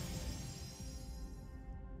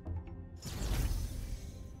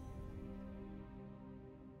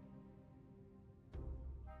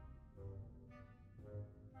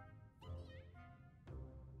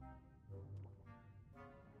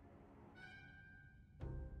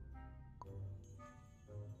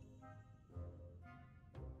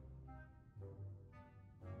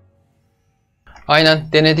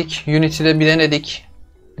 Aynen denedik. Unity'de bir denedik.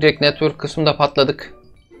 Direkt network kısmında patladık.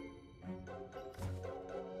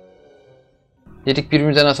 Dedik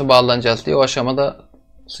birbirimize nasıl bağlanacağız diye o aşamada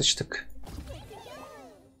sıçtık.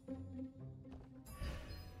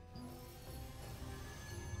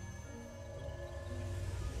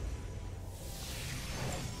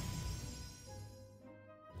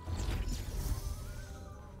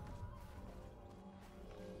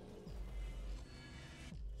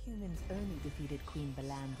 humans only defeated Queen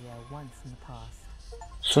Belandia once in the past.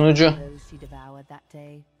 Sunucu. Those she devoured that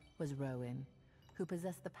day was Rowan, who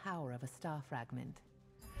possessed the power of a star fragment.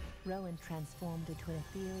 Rowan transformed into an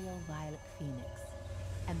ethereal violet phoenix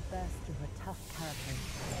and burst through her tough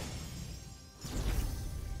carapace.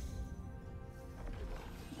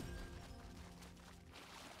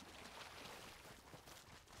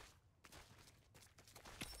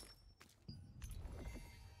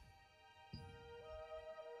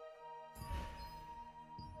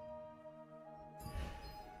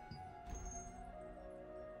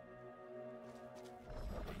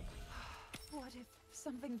 What if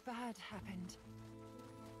something bad happened?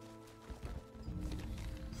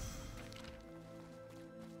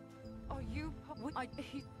 Are you... I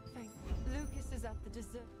think Lucas is at the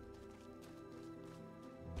dessert.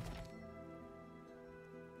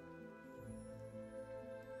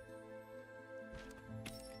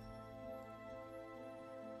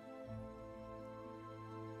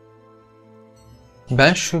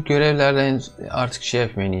 Ben şu görevlerden artık şey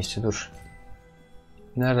yapmayın, en iyisi dur.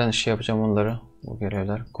 Nereden şey yapacağım onları? Bu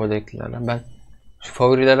görevler, kodeklilerden. Ben şu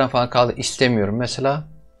favorilerden falan kaldı istemiyorum. Mesela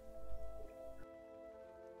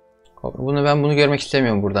bunu görmek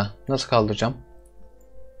istemiyorum burada. Nasıl kaldıracağım?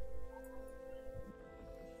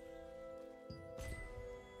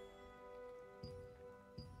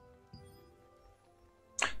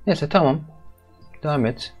 Neyse tamam. Devam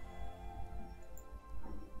et.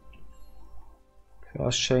 Şu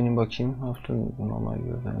aşağı inin bakayım. Hafta normal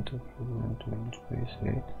gözlem.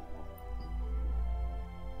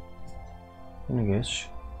 Bunu geç.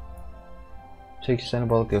 8 tane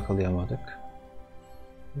balık yakalayamadık.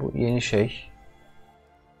 Bu yeni şey.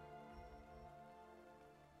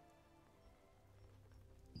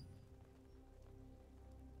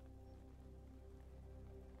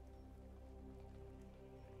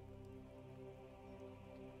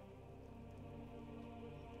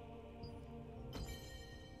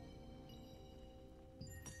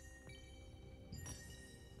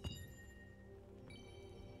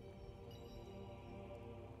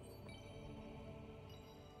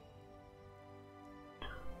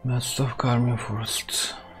 Master of Carmine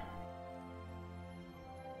Forest.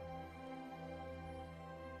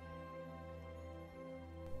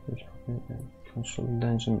 Control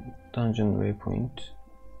Dungeon Waypoint.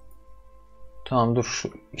 Tamam dur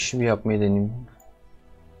şu işi bir yapmayı deneyeyim.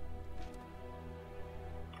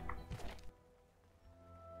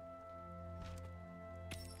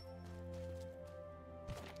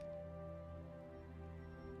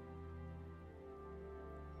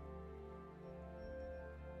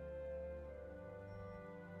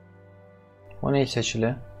 O neyi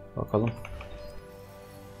seçili? Bakalım.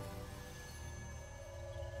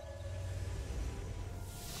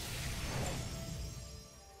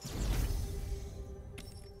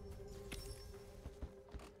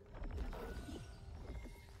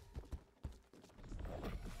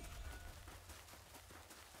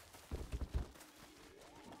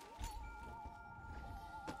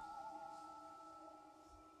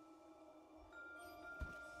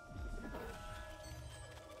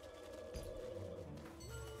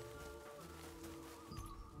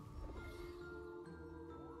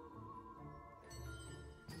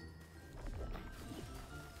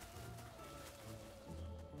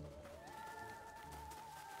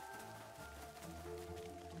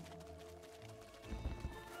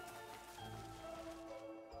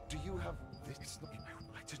 Do you have this?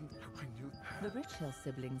 I didn't know I knew The that. Richhill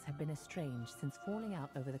siblings have been estranged since falling out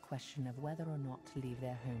over the question of whether or not to leave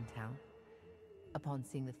their hometown. Upon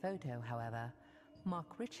seeing the photo, however,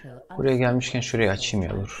 Mark Richhill Buraya gelmişken şurayı açayım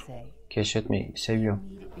ya dur. Keşfetmeyi seviyorum.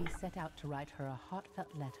 immediately set out to write her a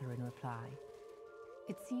heartfelt letter in reply.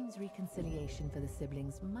 It seems reconciliation for the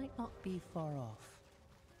siblings might not be far off.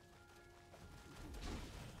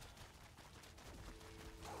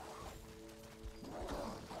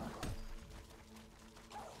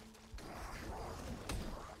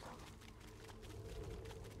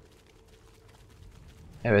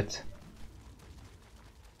 Evet.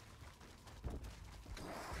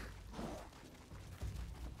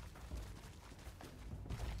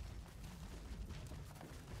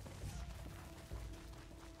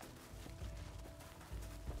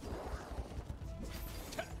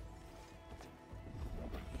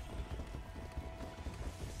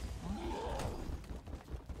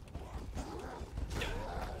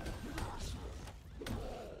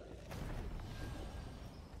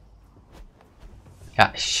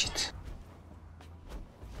 Ya shit.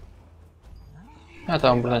 Ha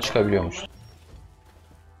tamam buradan çıkabiliyormuş.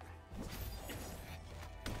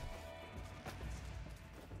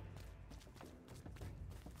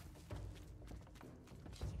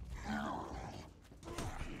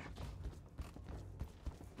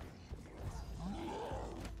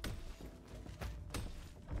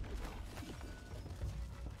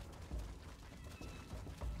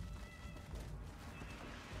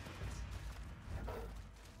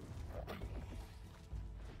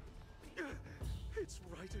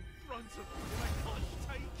 front of me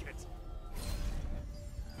and I can't take it.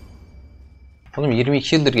 Oğlum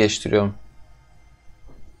 22 yıldır geçtiriyorum.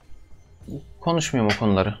 Konuşmuyorum o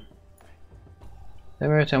konuları.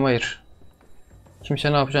 Hem evet hem hayır.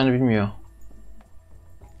 Kimse ne yapacağını bilmiyor.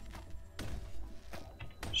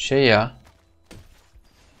 Şey ya.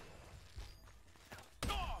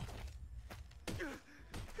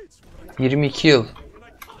 It's 22 yıl.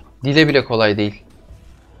 Dile bile kolay değil.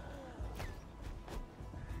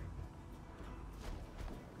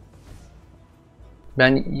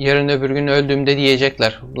 Ben yarın öbür gün öldüğümde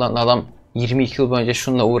diyecekler. Ulan adam 22 yıl boyunca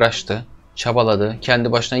şununla uğraştı. Çabaladı.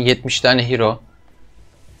 Kendi başına 70 tane hero.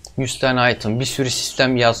 100 tane item. Bir sürü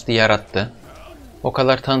sistem yazdı, yarattı. O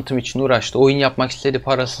kadar tanıtım için uğraştı. Oyun yapmak istedi.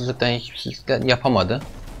 Parasızlıktan, ekipsizlikten yapamadı.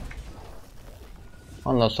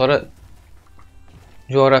 Ondan sonra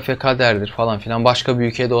coğrafya kaderdir falan filan. Başka bir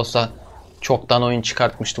ülkede olsa çoktan oyun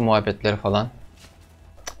çıkartmıştı muhabbetleri falan.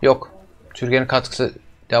 Yok. Türkiye'nin katkısı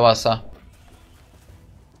devasa.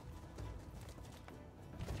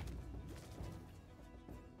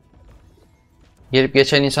 Gelip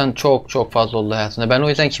geçen insan çok çok fazla oldu hayatında. Ben o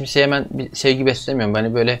yüzden kimseye hemen bir sevgi beslemiyorum.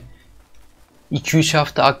 Hani böyle 2-3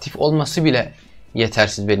 hafta aktif olması bile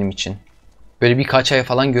yetersiz benim için. Böyle birkaç ay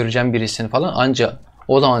falan göreceğim birisini falan. Anca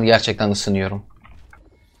o zaman gerçekten ısınıyorum.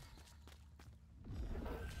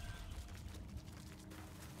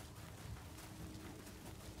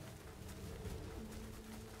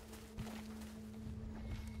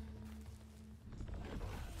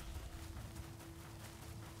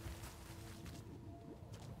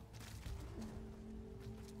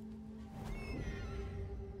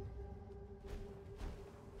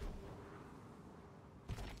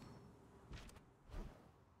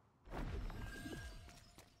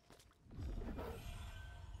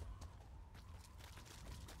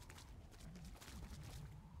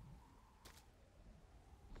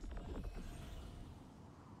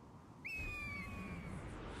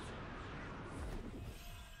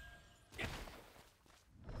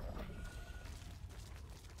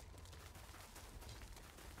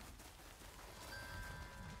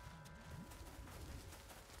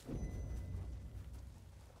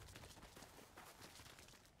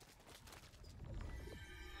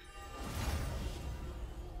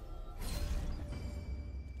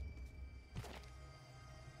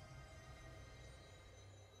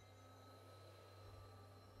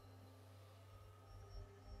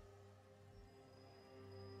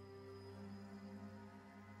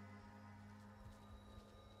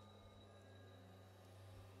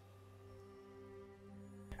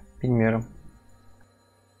 Bilmiyorum.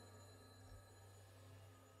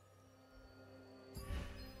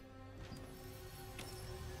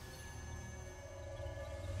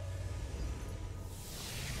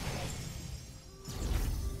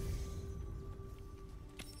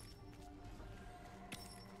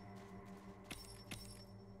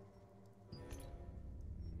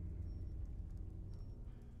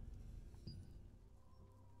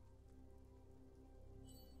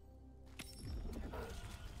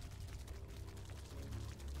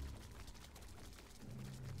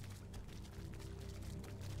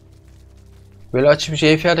 Böyle açıp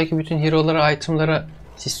JFR'daki bütün hero'lara, item'lara,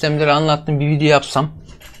 sistemleri anlattım. Bir video yapsam.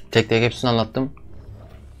 Tek tek hepsini anlattım.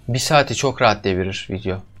 Bir saati çok rahat devirir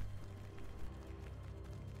video.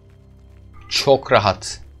 Çok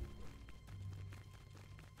rahat.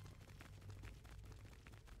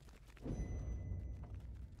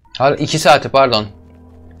 Hayır, 2 saati pardon.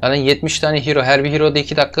 Yani 70 tane hero. Her bir hero'da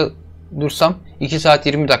 2 dakika dursam 2 saat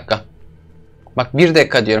 20 dakika. Bak 1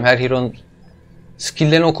 dakika diyorum. Her hero'nun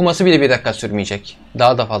skill'lerini okuması bile 1 dakika sürmeyecek.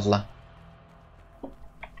 Daha da fazla.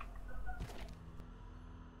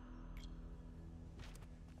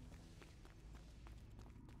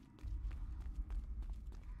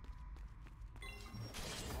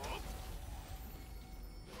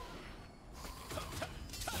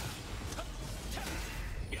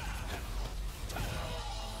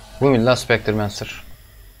 Bu millah Spectre Mancer.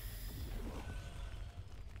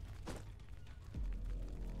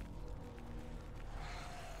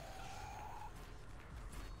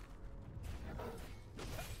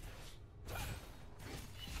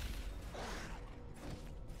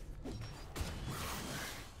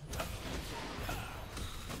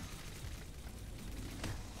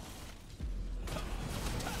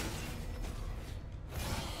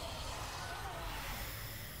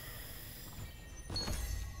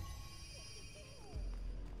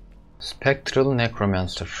 Spectral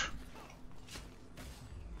Necromancer.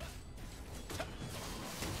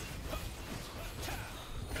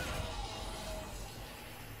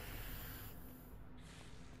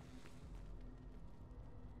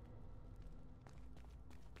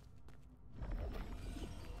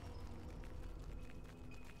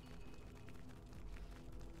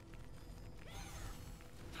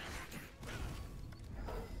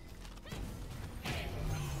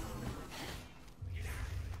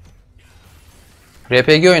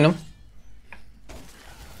 RPG oyunum.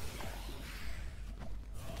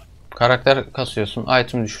 Karakter kasıyorsun,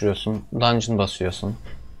 item düşürüyorsun, dungeon basıyorsun.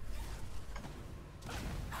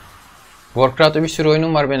 Warcraft'ta bir sürü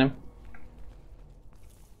oyunum var benim.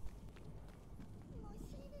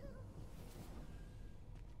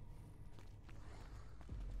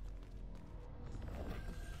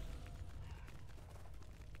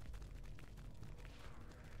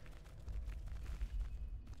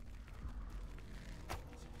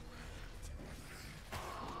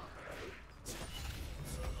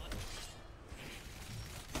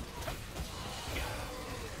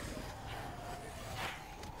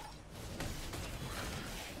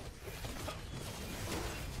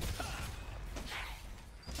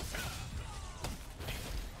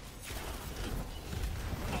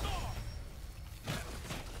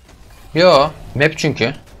 Yo, map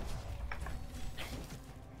çünkü.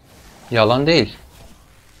 Yalan değil.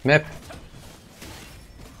 Map.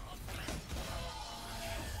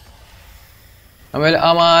 Ama öyle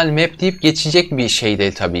aman map deyip geçecek bir şey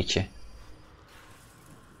değil tabii ki.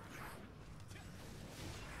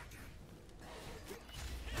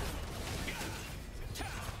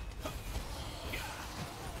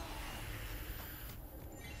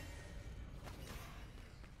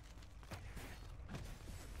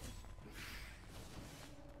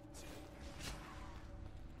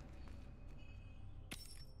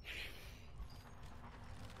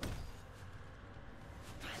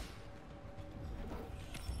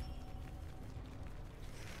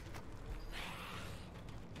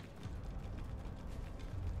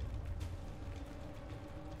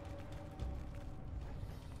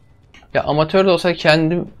 Ya amatör de olsa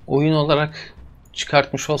kendim oyun olarak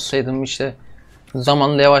çıkartmış olsaydım işte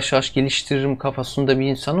zamanla yavaş yavaş geliştiririm kafasında bir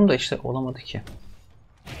insanım da işte olamadı ki.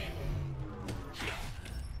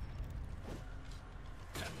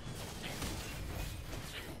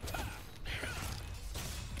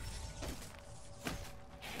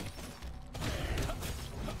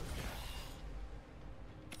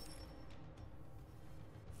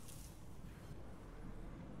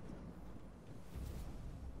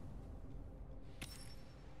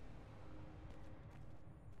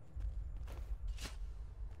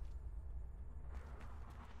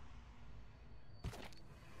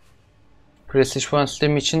 Prestige puan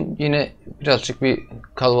sistemi için yine birazcık bir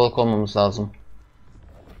kalabalık olmamız lazım.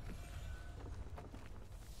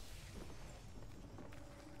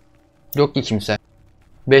 Yok ki kimse.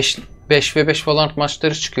 5 ve 5 Valorant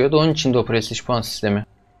maçları çıkıyordu. Onun için de o Prestige puan sistemi.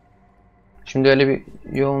 Şimdi öyle bir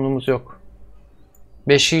yoğunluğumuz yok.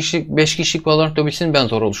 5 kişilik Valorant lobisini ben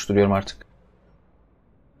zor oluşturuyorum artık.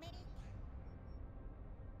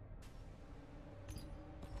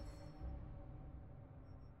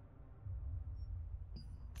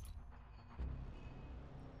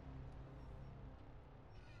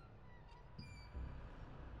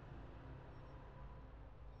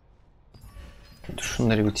 Dur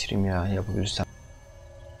şunları bitireyim ya yapabilirsem.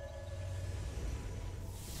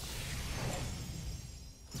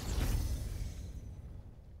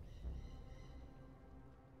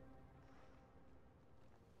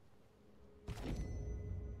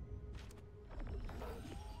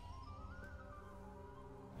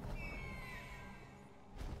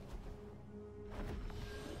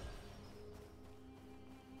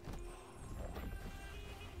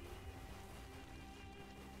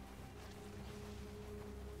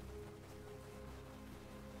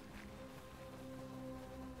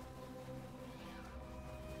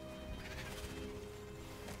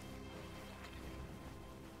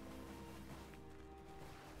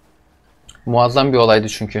 Muazzam bir olaydı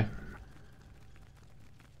çünkü.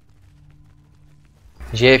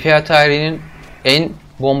 JFA tarihinin en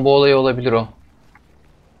bomba olayı olabilir o.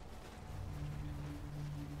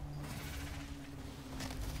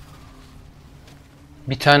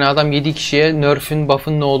 Bir tane adam 7 kişiye nerf'ün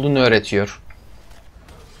buff'ın ne olduğunu öğretiyor.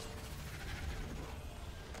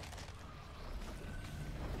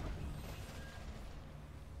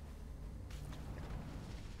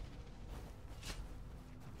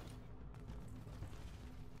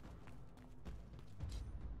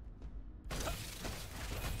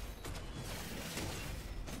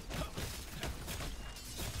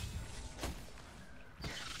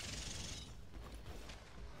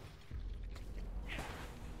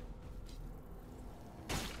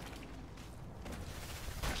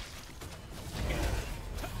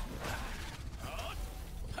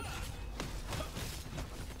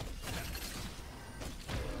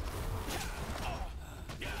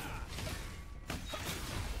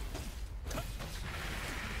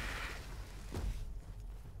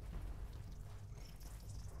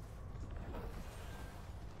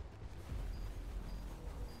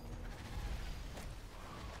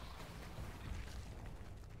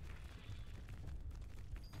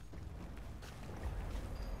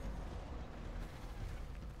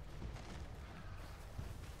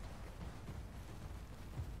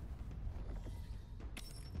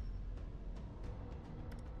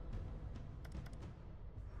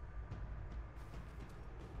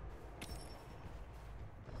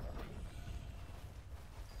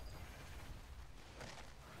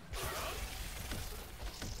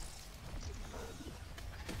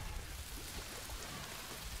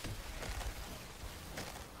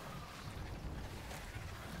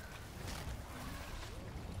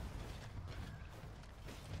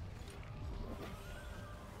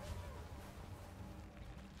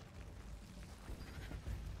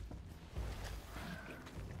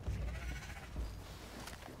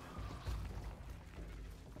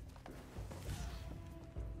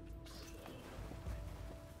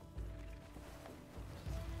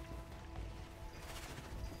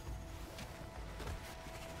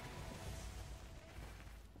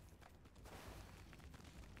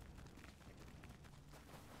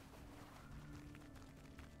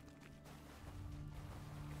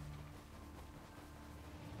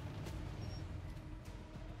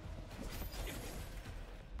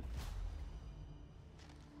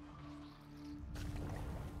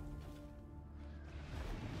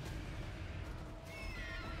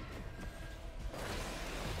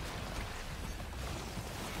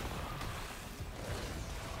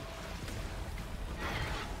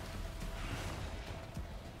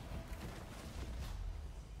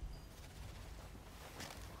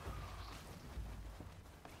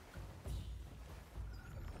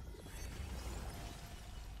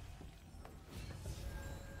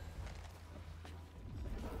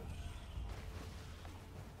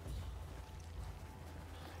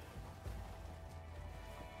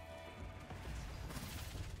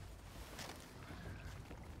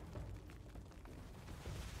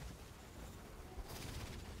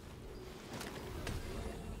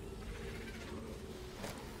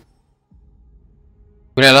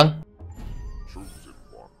 Bu ne lan? Chosen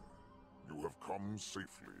one, you have come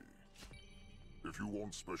safely. If you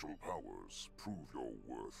want special powers, prove your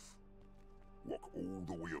worth. Walk all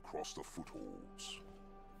the way across the footholds.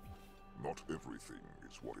 Not everything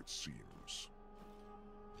is what it seems.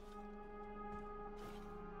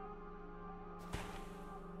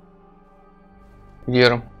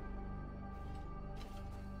 Biliyorum.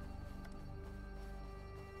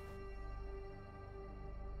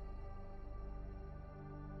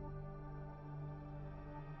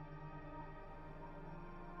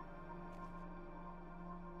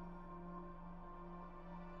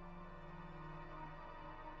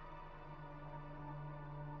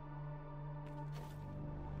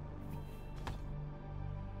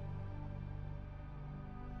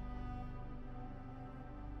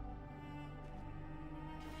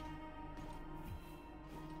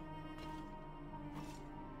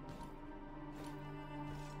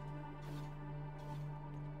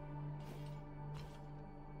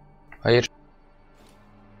 Hayır.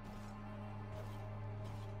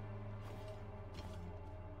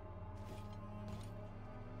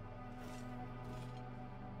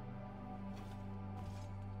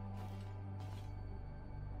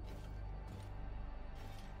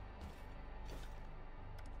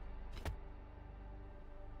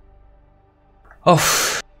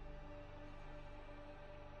 Of.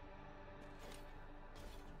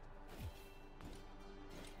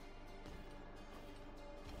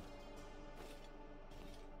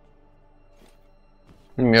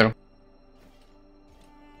 Bilmiyorum.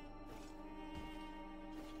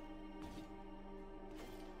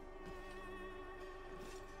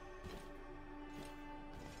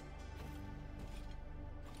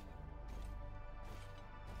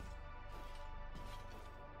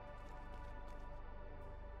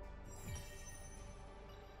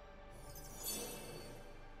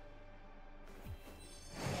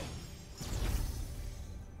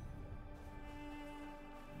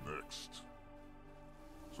 Next,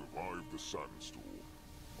 survive the sandstorm.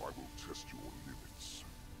 I will test your limits.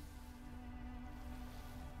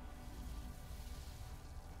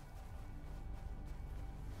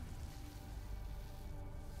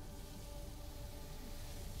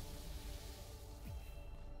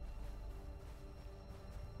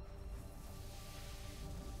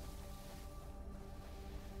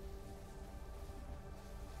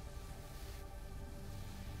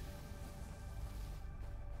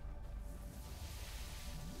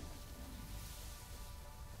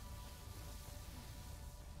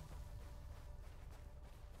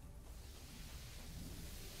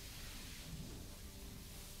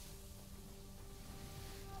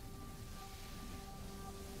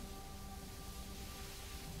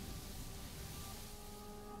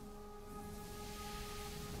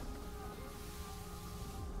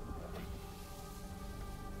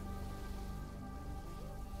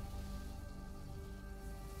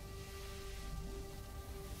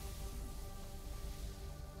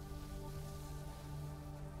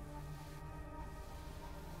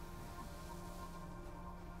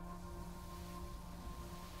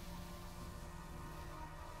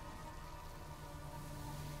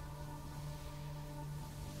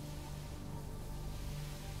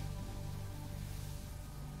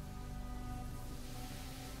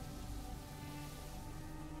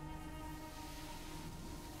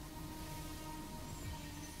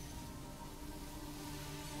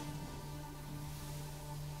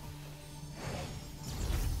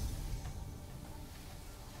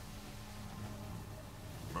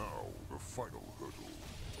 Now, the final hurdle.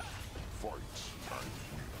 Fight and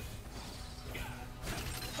win.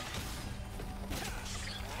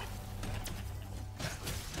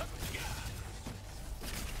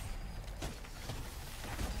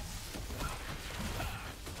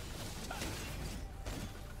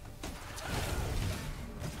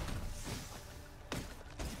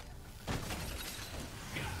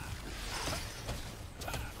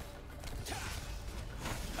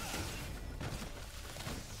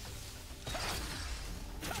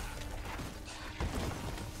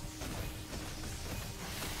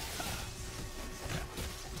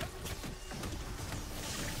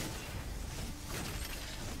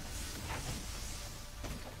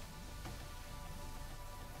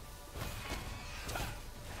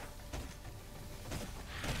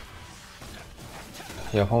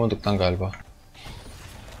 Yapamadık lan galiba.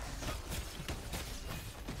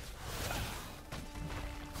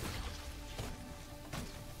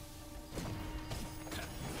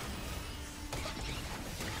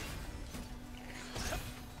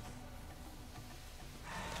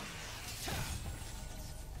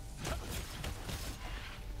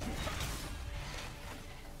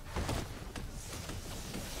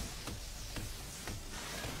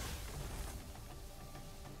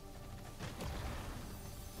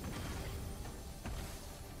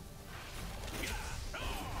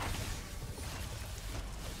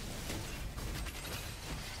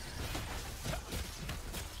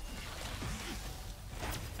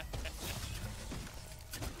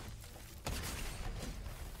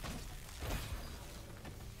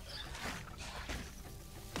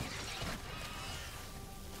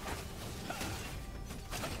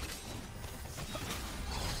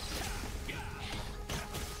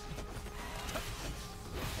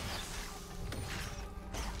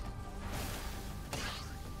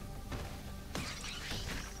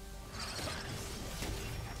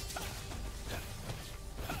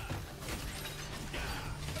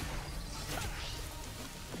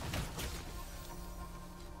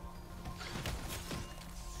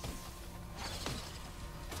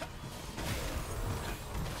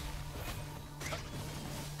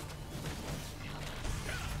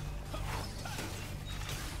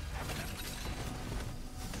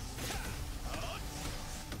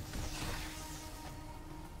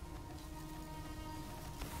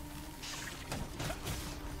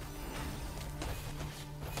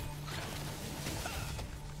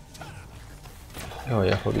 Yo,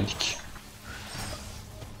 yapabildik.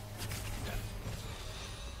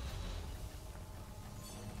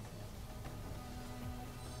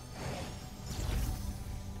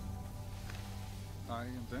 I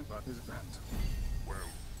don't understand.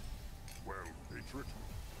 Well, hatred?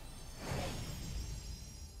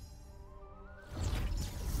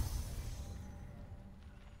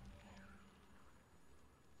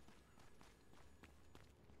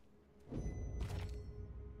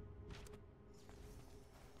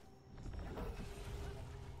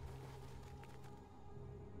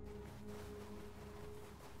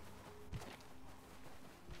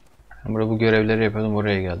 Ben burada bu görevleri yapıyordum,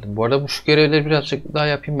 oraya geldim. Bu arada şu görevleri birazcık daha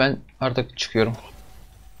yapayım, ben artık çıkıyorum.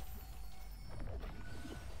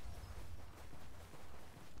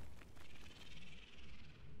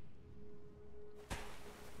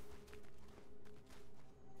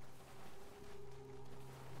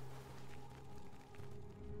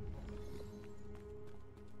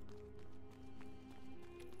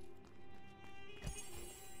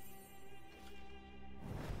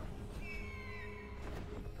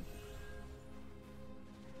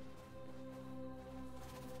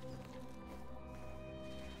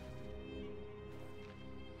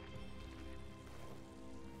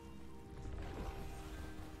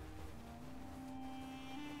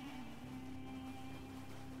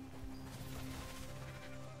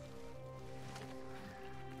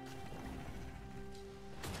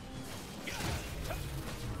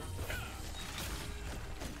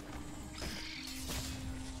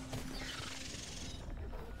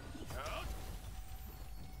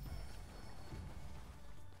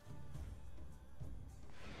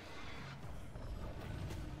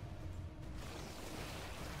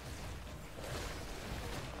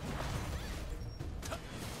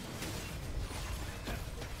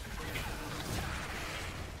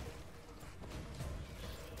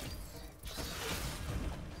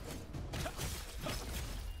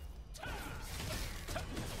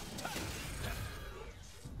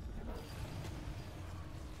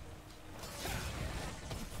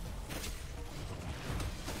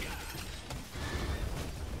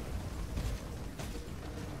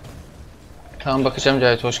 Tamam, bakacağım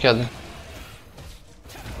Cahit, hoş geldin.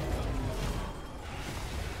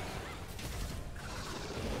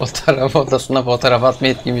 Fotoğraf odasına fotoğraf atma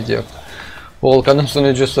yetkimiz yok. Volkan'ın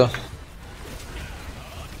sunucusu.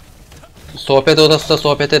 Sohbet odasında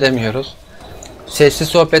sohbet edemiyoruz. Sessiz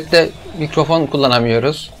sohbette mikrofon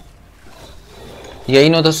kullanamıyoruz.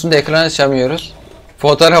 Yayın odasında ekran açamıyoruz.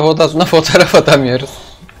 Fotoğraf odasında fotoğraf atamıyoruz.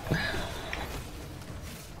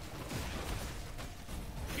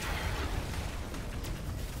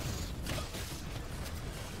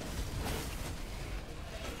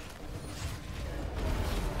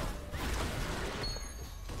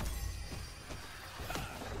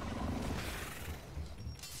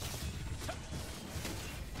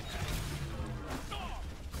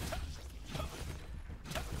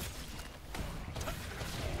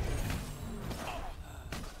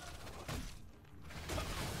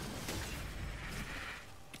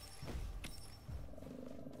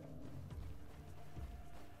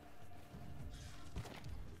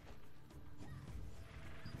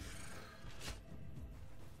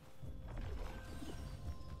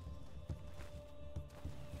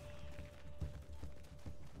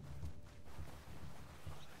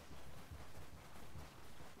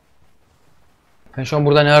 Ben şu an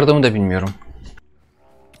burada ne aradığımı da bilmiyorum.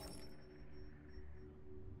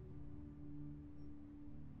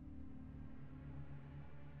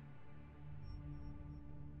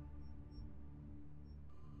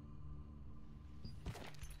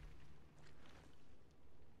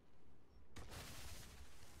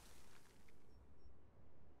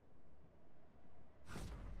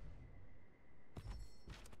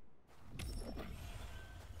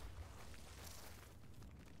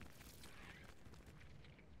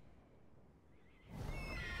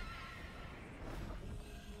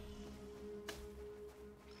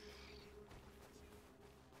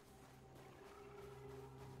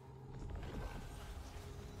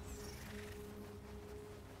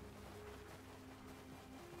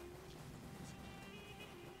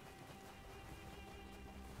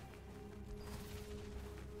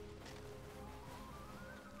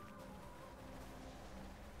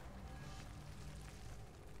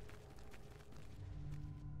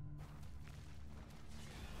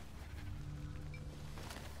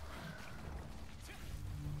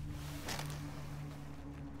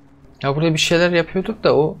 Ya burada bir şeyler yapıyorduk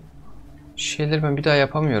da o şeyleri ben bir daha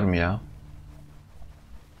yapamıyorum ya.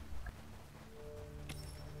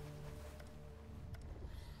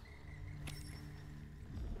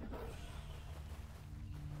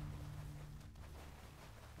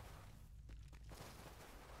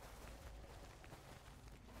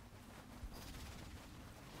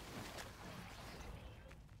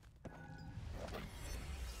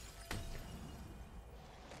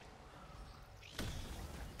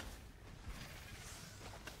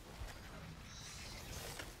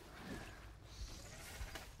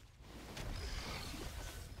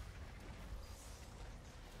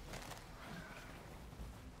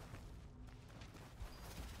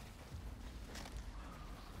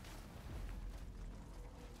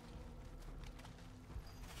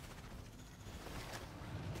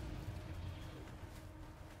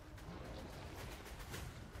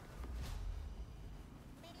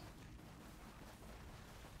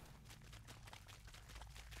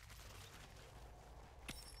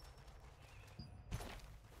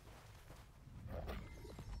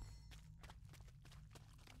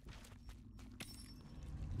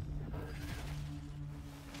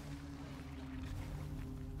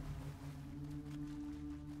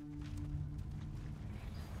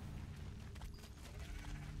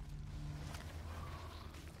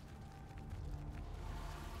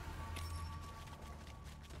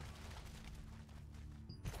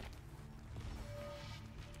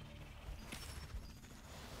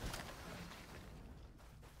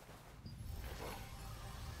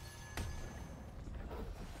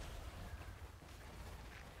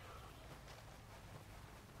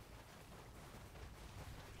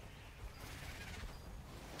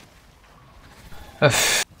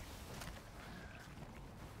 Öf.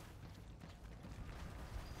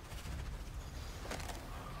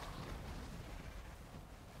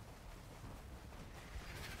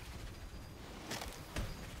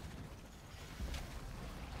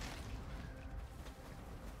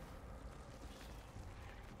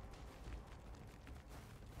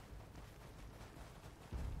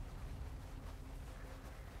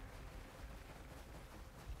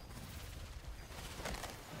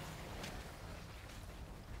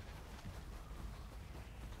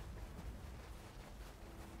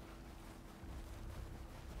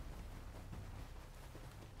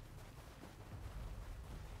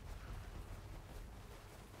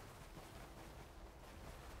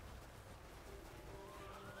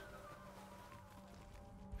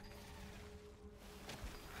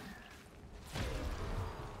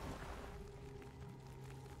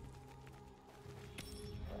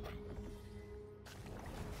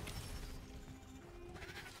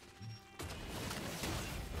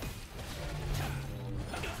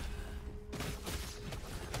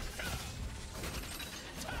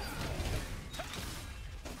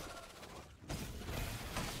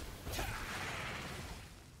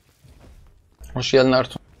 Hoş geldin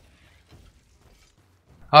Artun.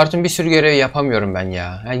 Artun bir sürü görev yapamıyorum ben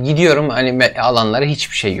ya. Yani gidiyorum hani alanlara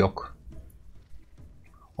hiçbir şey yok.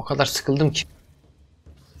 O kadar sıkıldım ki.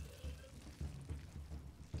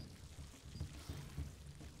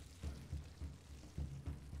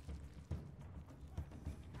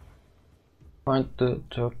 Find the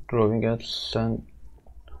third drawing at sen.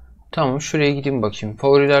 Tamam şuraya gideyim bakayım.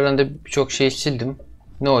 Favorilerden de birçok şey sildim.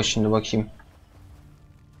 Ne o şimdi bakayım.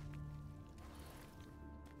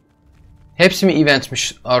 Hepsi mi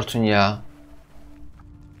eventmiş Artun ya?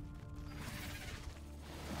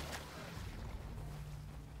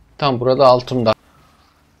 Tam burada altımda.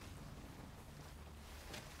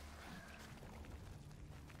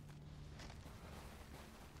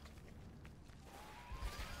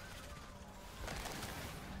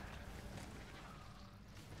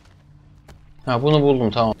 Ha bunu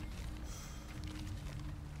buldum tamam.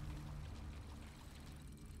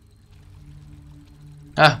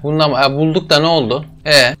 Heh bundan bulduk da ne oldu?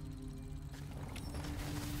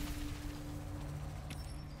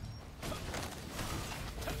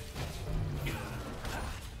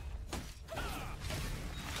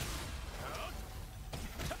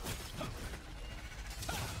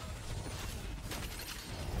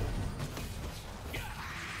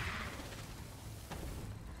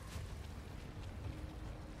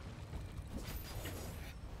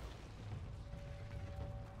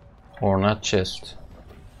 Ornate chest.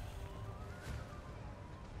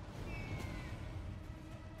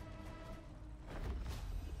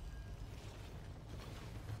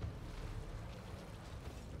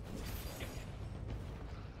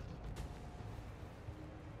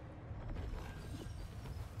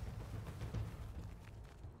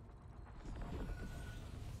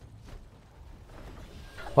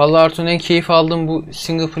 Vallahi Artu'nun en keyif aldığım bu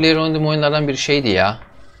single player oynadığım oyunlardan bir şeydi ya.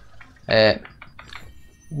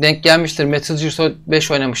 Denk gelmiştir. Metal Gear Solid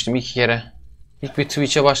 5 oynamıştım 2 kere. İlk bir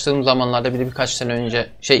Twitch'e başladığım zamanlarda bir de birkaç sene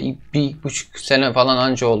önce. Bir buçuk sene falan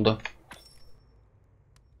anca oldu.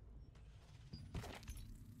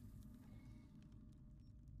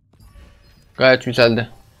 Gayet güzeldi.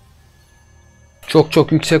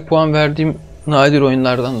 Çok yüksek puan verdiğim nadir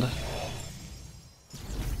oyunlardandı.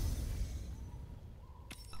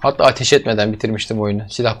 Hatta ateş etmeden bitirmiştim oyunu.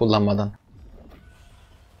 Silah kullanmadan.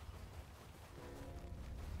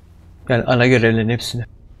 Yani ana görevlerin hepsini.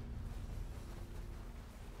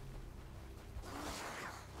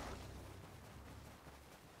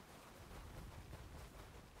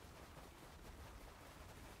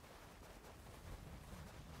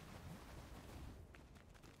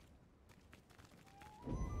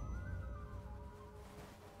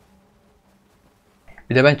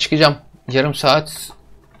 Bir de ben çıkacağım. Yarım saat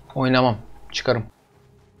oynamam. Çıkarım.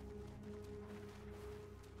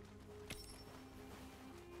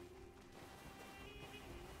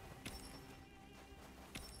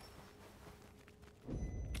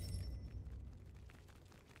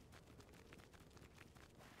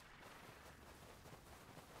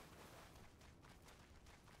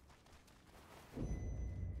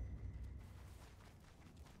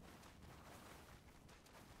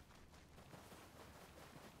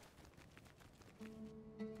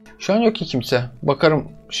 Şu an yok ki kimse.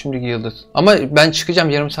 Bakarım şimdiki yıldız. Ama ben çıkacağım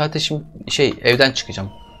yarım saate şimdi evden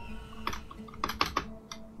çıkacağım.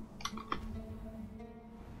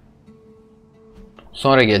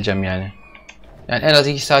 Sonra geleceğim yani. Yani en az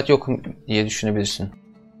 2 saat yokum diye düşünebilirsin.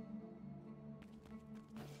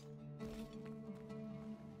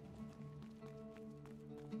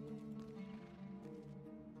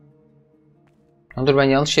 Ha, dur ben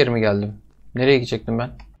yanlış yere mi geldim? Nereye gidecektim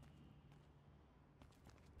ben?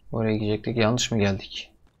 Oraya gidecektik. Yanlış mı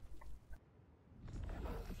geldik?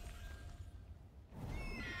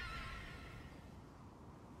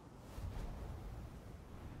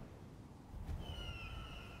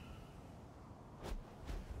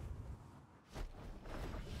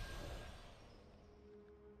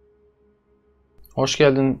 Hoş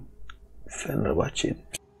geldin Fenerbahçe'ye.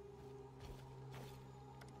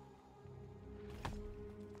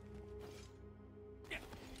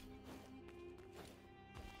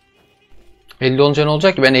 ...50 olunca ne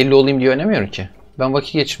olacak ki? Ben 50 olayım diye oynamıyorum ki. Ben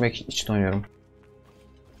vakit geçirmek için oynuyorum.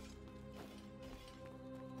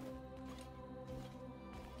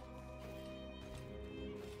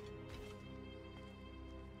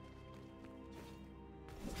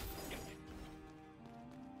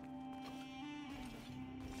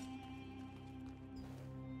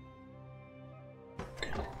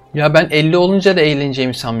 Ya ben 50 olunca da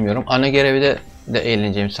eğleneceğimi sanmıyorum. Ana görevde de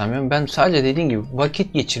eğleneceğimi sanmıyorum. Ben sadece dediğim gibi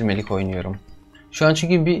vakit geçirmelik oynuyorum. Şu an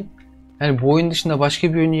çünkü yani bu oyun dışında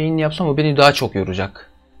başka bir oyun yayını yapsam o beni daha çok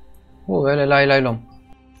yoracak. Bu böyle lay lay lom.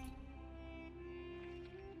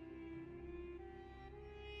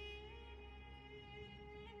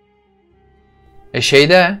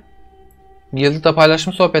 Şeyde Yıldız'da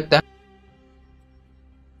paylaşım sohbette.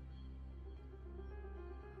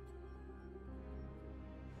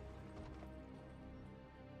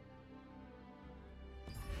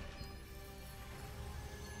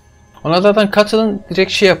 Ona zaten katılın,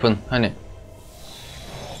 direkt şey yapın hani.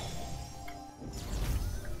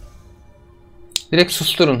 Direkt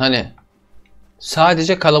susturun hani.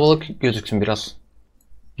 Sadece kalabalık gözüksün biraz.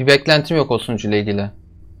 Bir beklentim yok o sunucuyla ilgili.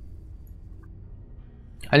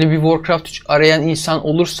 Hani bir Warcraft 3 arayan insan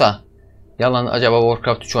olursa, yalan acaba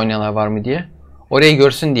Warcraft 3 oynayanlar var mı diye. Orayı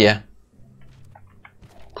görsün diye.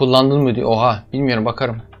 Kullandın mı diye. Oha bilmiyorum,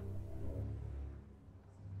 bakarım.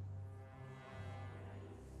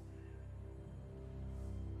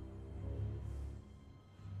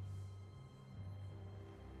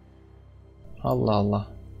 Allah Allah.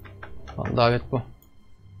 Davet bu.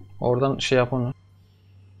 Oradan şey yap onu.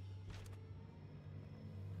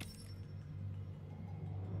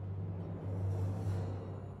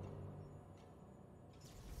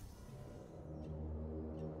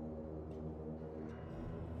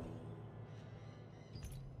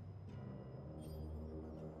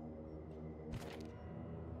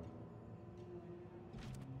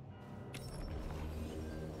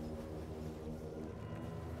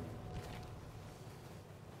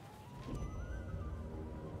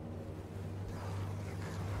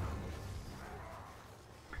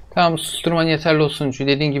 Tamam, susturman yeterli olsun.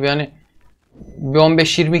 Çünkü dediğin gibi hani bir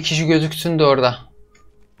 15-20 kişi gözüksün de orada.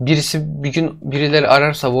 Birisi bir gün birileri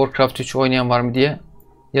ararsa Warcraft 3 oynayan var mı diye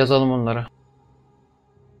yazalım onlara.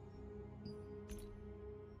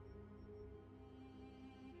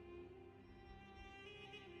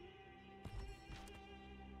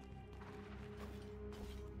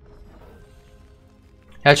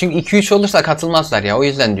 Ya çünkü 2-3 olursa katılmazlar ya, o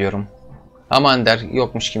yüzden diyorum. Aman der,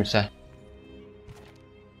 yokmuş kimse.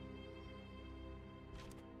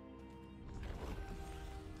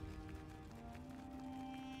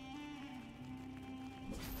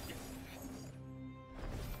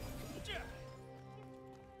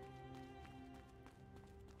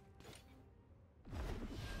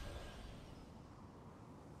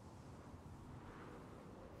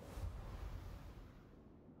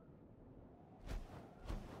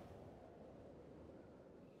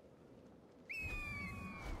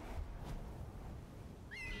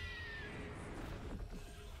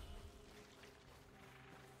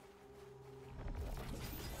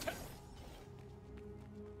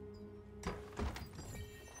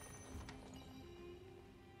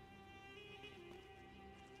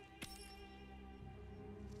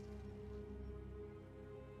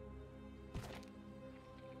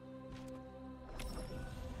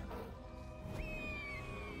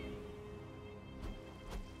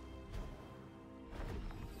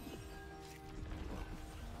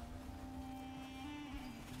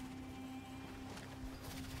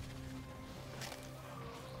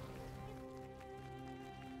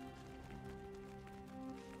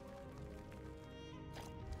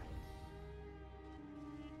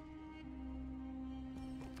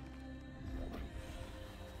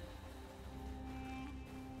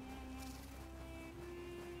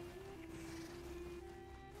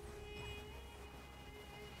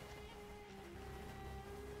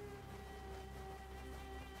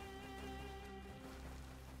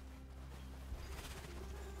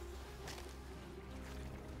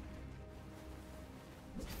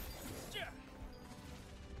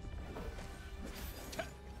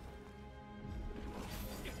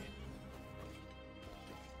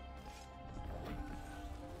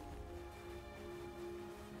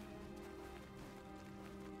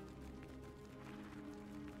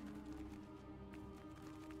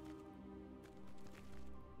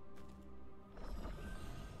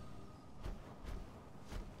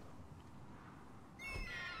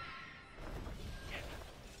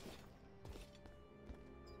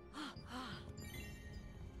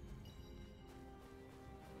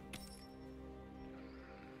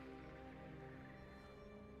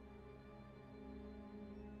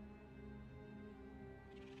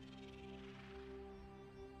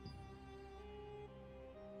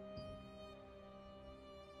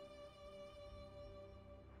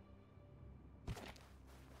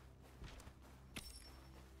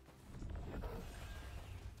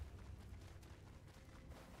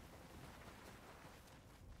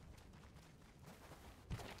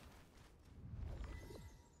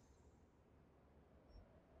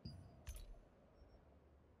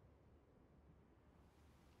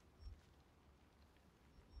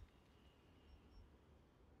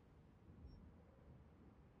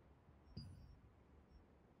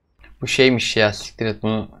 Bu şeymiş ya, siktir et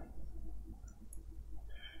bunu.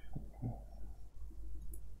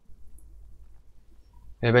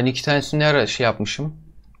 Ve ben iki tanesini ne ara şey yapmışım?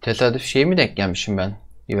 Tesadüf şeye mi denk gelmişim ben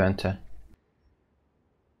event'e?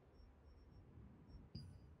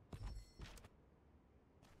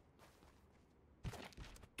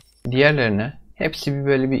 Diğerlerine hepsi bir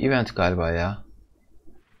böyle bir event galiba ya.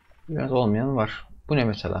 Event olmayan var. Bu ne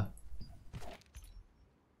mesela?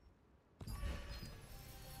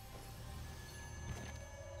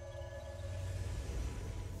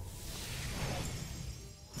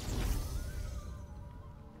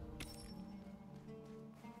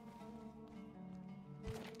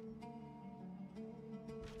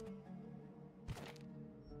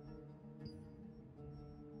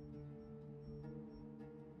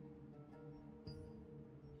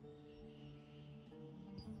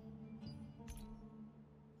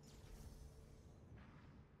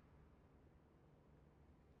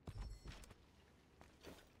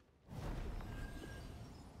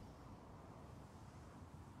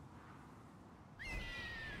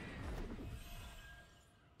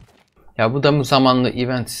 Ya bu da mı zamanlı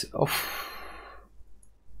event? Of.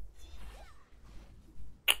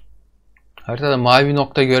 Haritada mavi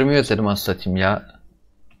nokta görmeyi özledim anasını ya.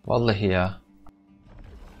 Vallahi ya.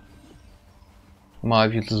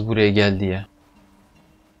 Mavi yıldız buraya geldi ya.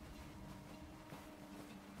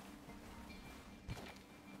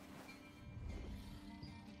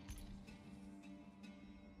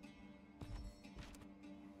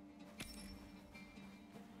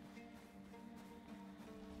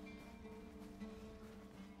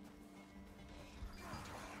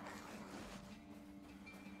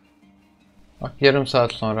 Bak yarım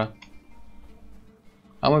saat sonra.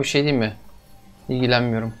 Ama bir şey diyeyim mi?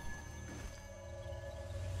 İlgilenmiyorum.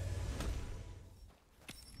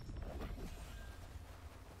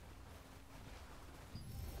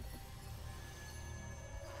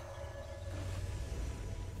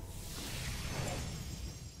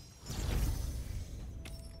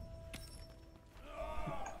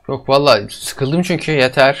 Yok vallahi sıkıldım çünkü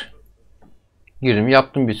yeter. Girdim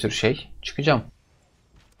yaptım bir sürü şey. Çıkacağım.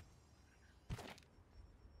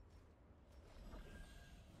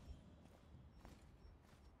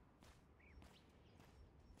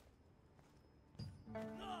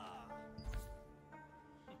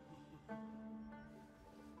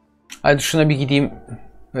 Hadi şuna bir gideyim.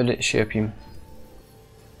 Öyle şey yapayım.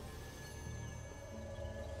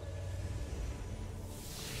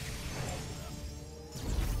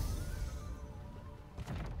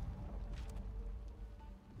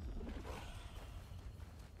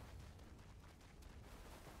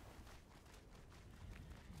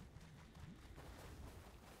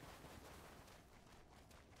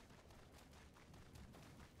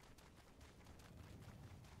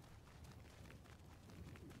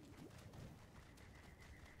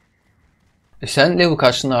 Sen level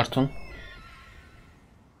kaçtın Artun?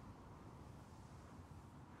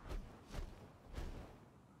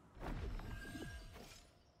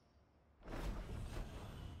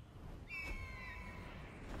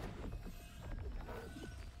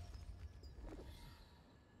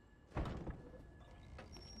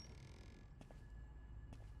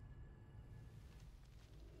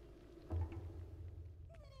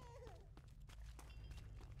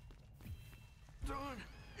 Darn!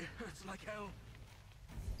 It hurts like hell.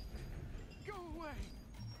 Go away!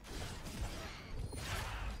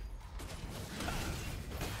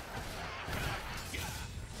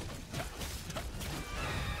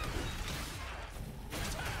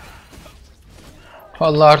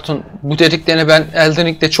 Vallahi Artun bu dediklerini ben Elden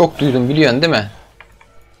Ring'de çok duydum biliyorsun değil mi?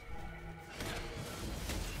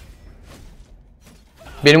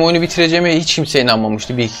 Benim oyunu bitireceğime hiç kimse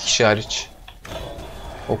inanmamıştı, bir iki kişi hariç.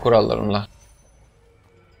 O kurallarımla.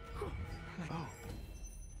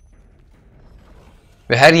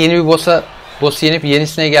 Ve her yeni bir boss'u yenip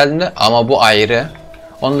yenisine geldiğimde ama bu ayrı.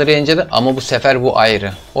 Onları yenince de ama bu sefer bu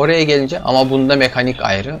ayrı. Oraya gelince ama bunda mekanik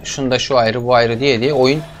ayrı. Şunda şu ayrı, bu ayrı diye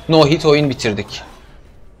oyun no hit oyun bitirdik.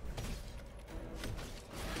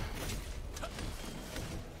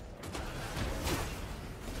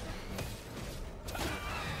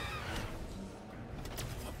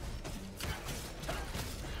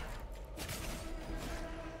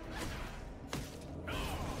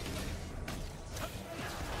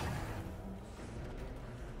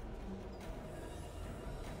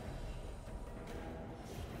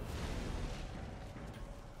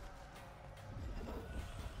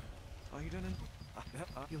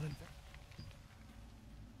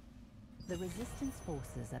 The resistance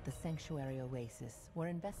forces at the Sanctuary Oasis were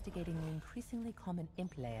investigating the increasingly common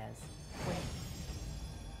imp layers.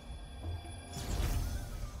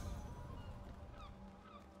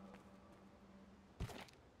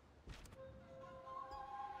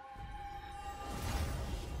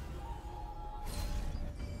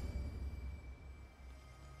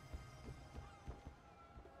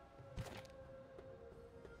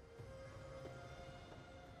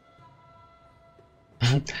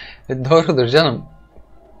 Doğrudur canım.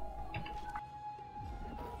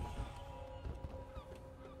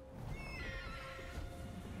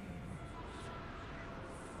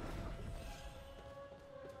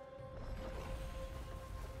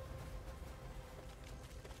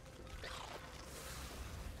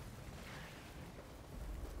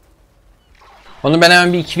 Onu ben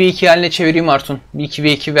hemen bir 2v2 haline çevireyim Artun. Bir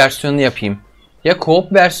 2v2 versiyonu yapayım. Ya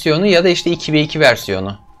co-op versiyonu ya da işte 2v2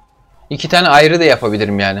 versiyonu. İki tane ayrı da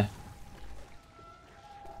yapabilirim yani.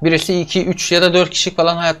 Birisi 2, 3 ya da 4 kişi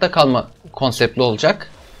falan hayatta kalma konseptli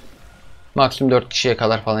olacak. Maksimum 4 kişiye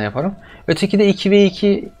kadar falan yaparım. Öteki de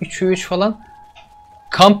 2v2, 3v3 falan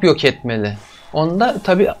kamp yok etmeli. Onda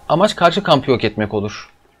tabi amaç karşı kampı yok etmek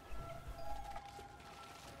olur.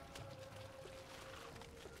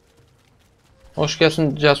 Hoş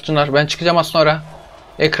geldin Justin'lar. Ben çıkacağım az sonra.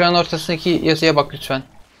 Ekran ortasındaki yazıya bak lütfen.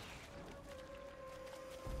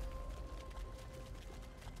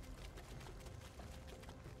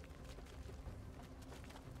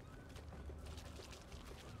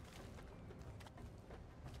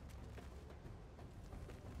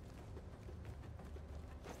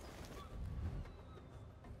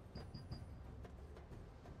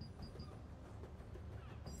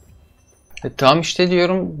 Tamam işte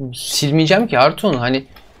diyorum, silmeyeceğim ki Artun, hani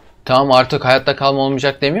tamam artık hayatta kalma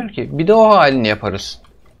olmayacak demiyor ki, bir de o halini yaparız.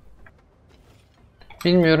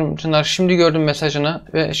 Bilmiyorum Çınar, şimdi gördüm mesajını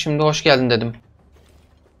ve şimdi hoş geldin dedim.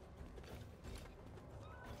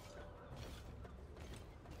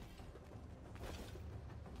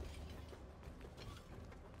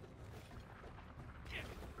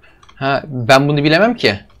 Ha, ben bunu bilemem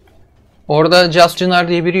ki. Orada Just Çınar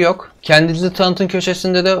diye biri yok. Kendinizi tanıtın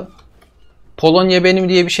köşesinde de Polonya benim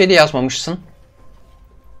diye bir şey de yazmamışsın.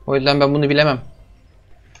 O yüzden ben bunu bilemem.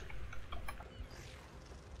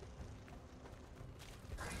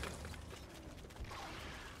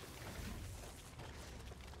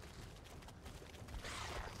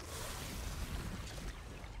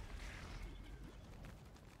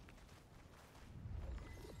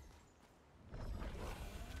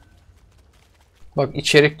 Bak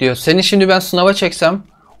içerik diyor. Seni şimdi ben sınava çeksem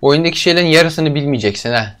oyundaki şeylerin yarısını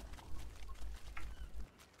bilmeyeceksin ha.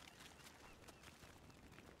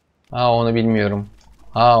 Ha onu bilmiyorum.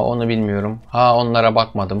 Ha onu bilmiyorum. Ha onlara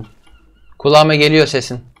bakmadım. Kulağıma geliyor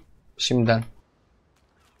sesin. Şimdiden.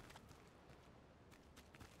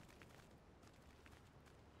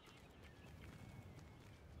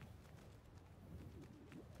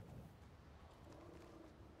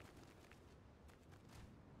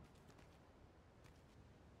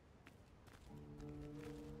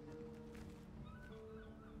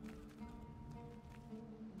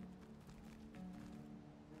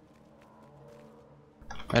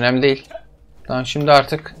 Önemli değil. Tamam, şimdi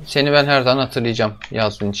artık seni ben her zaman hatırlayacağım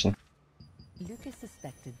yazdığın için. Lucas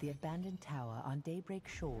suspected the abandoned tower on Daybreak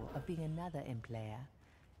Shore of being another in-player.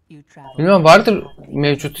 You traveled... Bilmem, vardır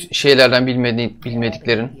mevcut şeylerden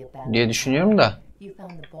bilmediklerin diye düşünüyorum da. You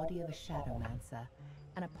found the body of a Shadowmancer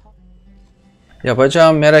and a...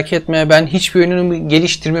 Yapacağım, merak etme. Ben hiçbir oyununu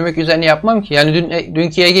geliştirmemek üzerine yapmam ki. Yani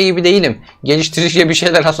dünkü Ege gibi değilim. Geliştirince bir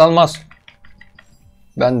şeyler azalmaz.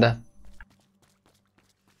 Ben de.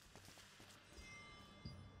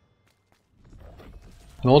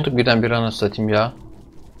 Ne oldu birden bir anasını satayım ya.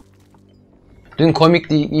 Dün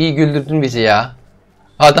komikti, iyi güldürdün bizi ya.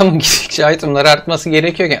 Adamın gittikçe itemları artması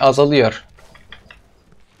gerekiyorken azalıyor.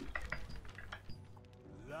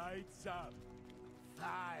 Lights up.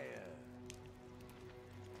 Fire.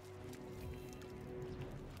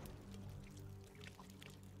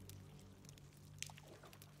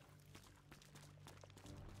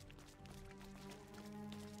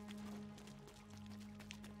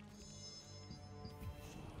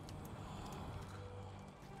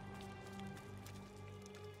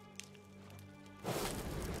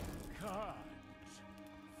 Cut.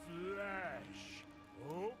 Flesh.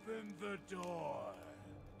 Open the door.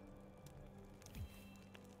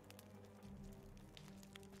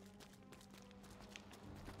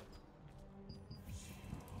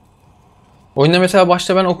 Oyunda mesela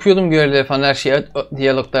başta ben okuyordum görevleri falan, her şeyi,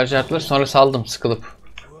 diyaloglar, şartlar, sonra saldım sıkılıp.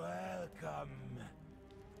 Welcome.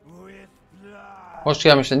 With blood. Hoş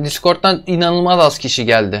gelmişsin. Discord'dan inanılmaz az kişi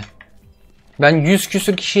geldi. Ben 100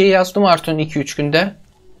 küsür kişiye yazdım Artun 2-3 günde.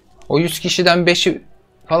 O 100 kişiden 5'i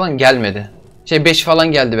falan gelmedi. 5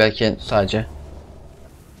 falan geldi belki sadece.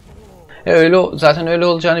 Öyle, zaten öyle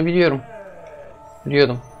olacağını biliyorum.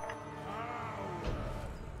 Biliyordum.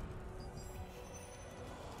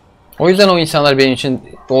 O yüzden o insanlar benim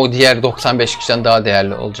için o diğer 95 kişiden daha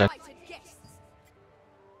değerli olacak.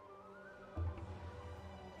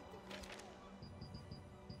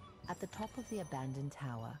 At the top of the abandoned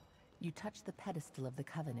tower, you touched the pedestal of the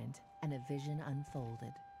Covenant and a vision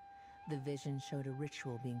unfolded. The vision showed a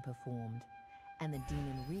ritual being performed and the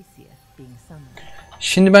demon Resiath being summoned.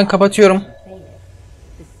 Şimdi ben kapatıyorum. Faded.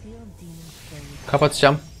 The sealed demon stone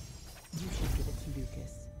Kapatacağım. you should give it to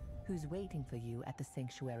Lucas, who's waiting for you at the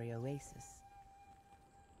Sanctuary Oasis.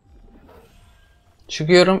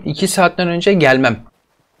 Çıkıyorum. 2 saatten önce gelmem.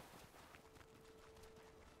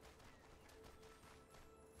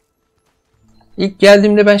 İlk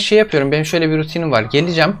geldiğimde ben şey yapıyorum. Benim şöyle bir rutinim var.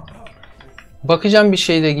 Geleceğim. Bakacağım bir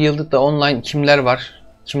şeyde Guilded'da online kimler var.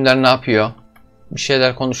 Kimler ne yapıyor. Bir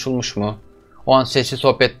şeyler konuşulmuş mu? O an sesli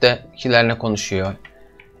sohbette kiler ne konuşuyor.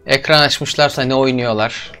 Ekran açmışlarsa ne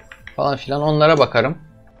oynuyorlar. Falan filan onlara bakarım.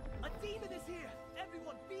 A demon is here!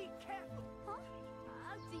 Everyone be careful! Huh?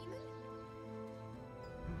 A demon?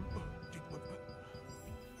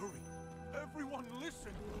 Hurry! Everyone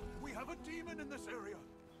listen! We have a demon in this area!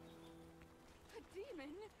 A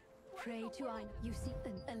demon? Pray to Ein. You seek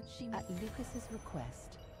them, and she At Lucas's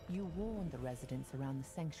request, you warned the residents around the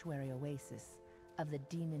Sanctuary Oasis of the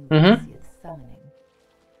demon Resiath's summoning.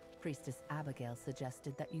 Priestess Abigail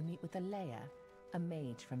suggested that you meet with Alea, a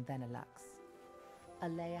mage from Venelux.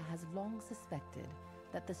 Alea has long suspected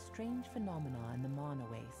that the strange phenomena in the Mana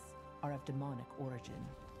Waste are of demonic origin.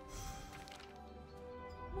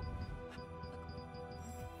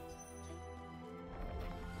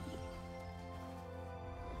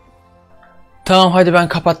 Tamam hadi ben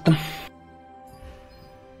kapattım.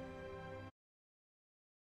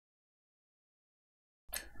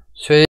 Söyle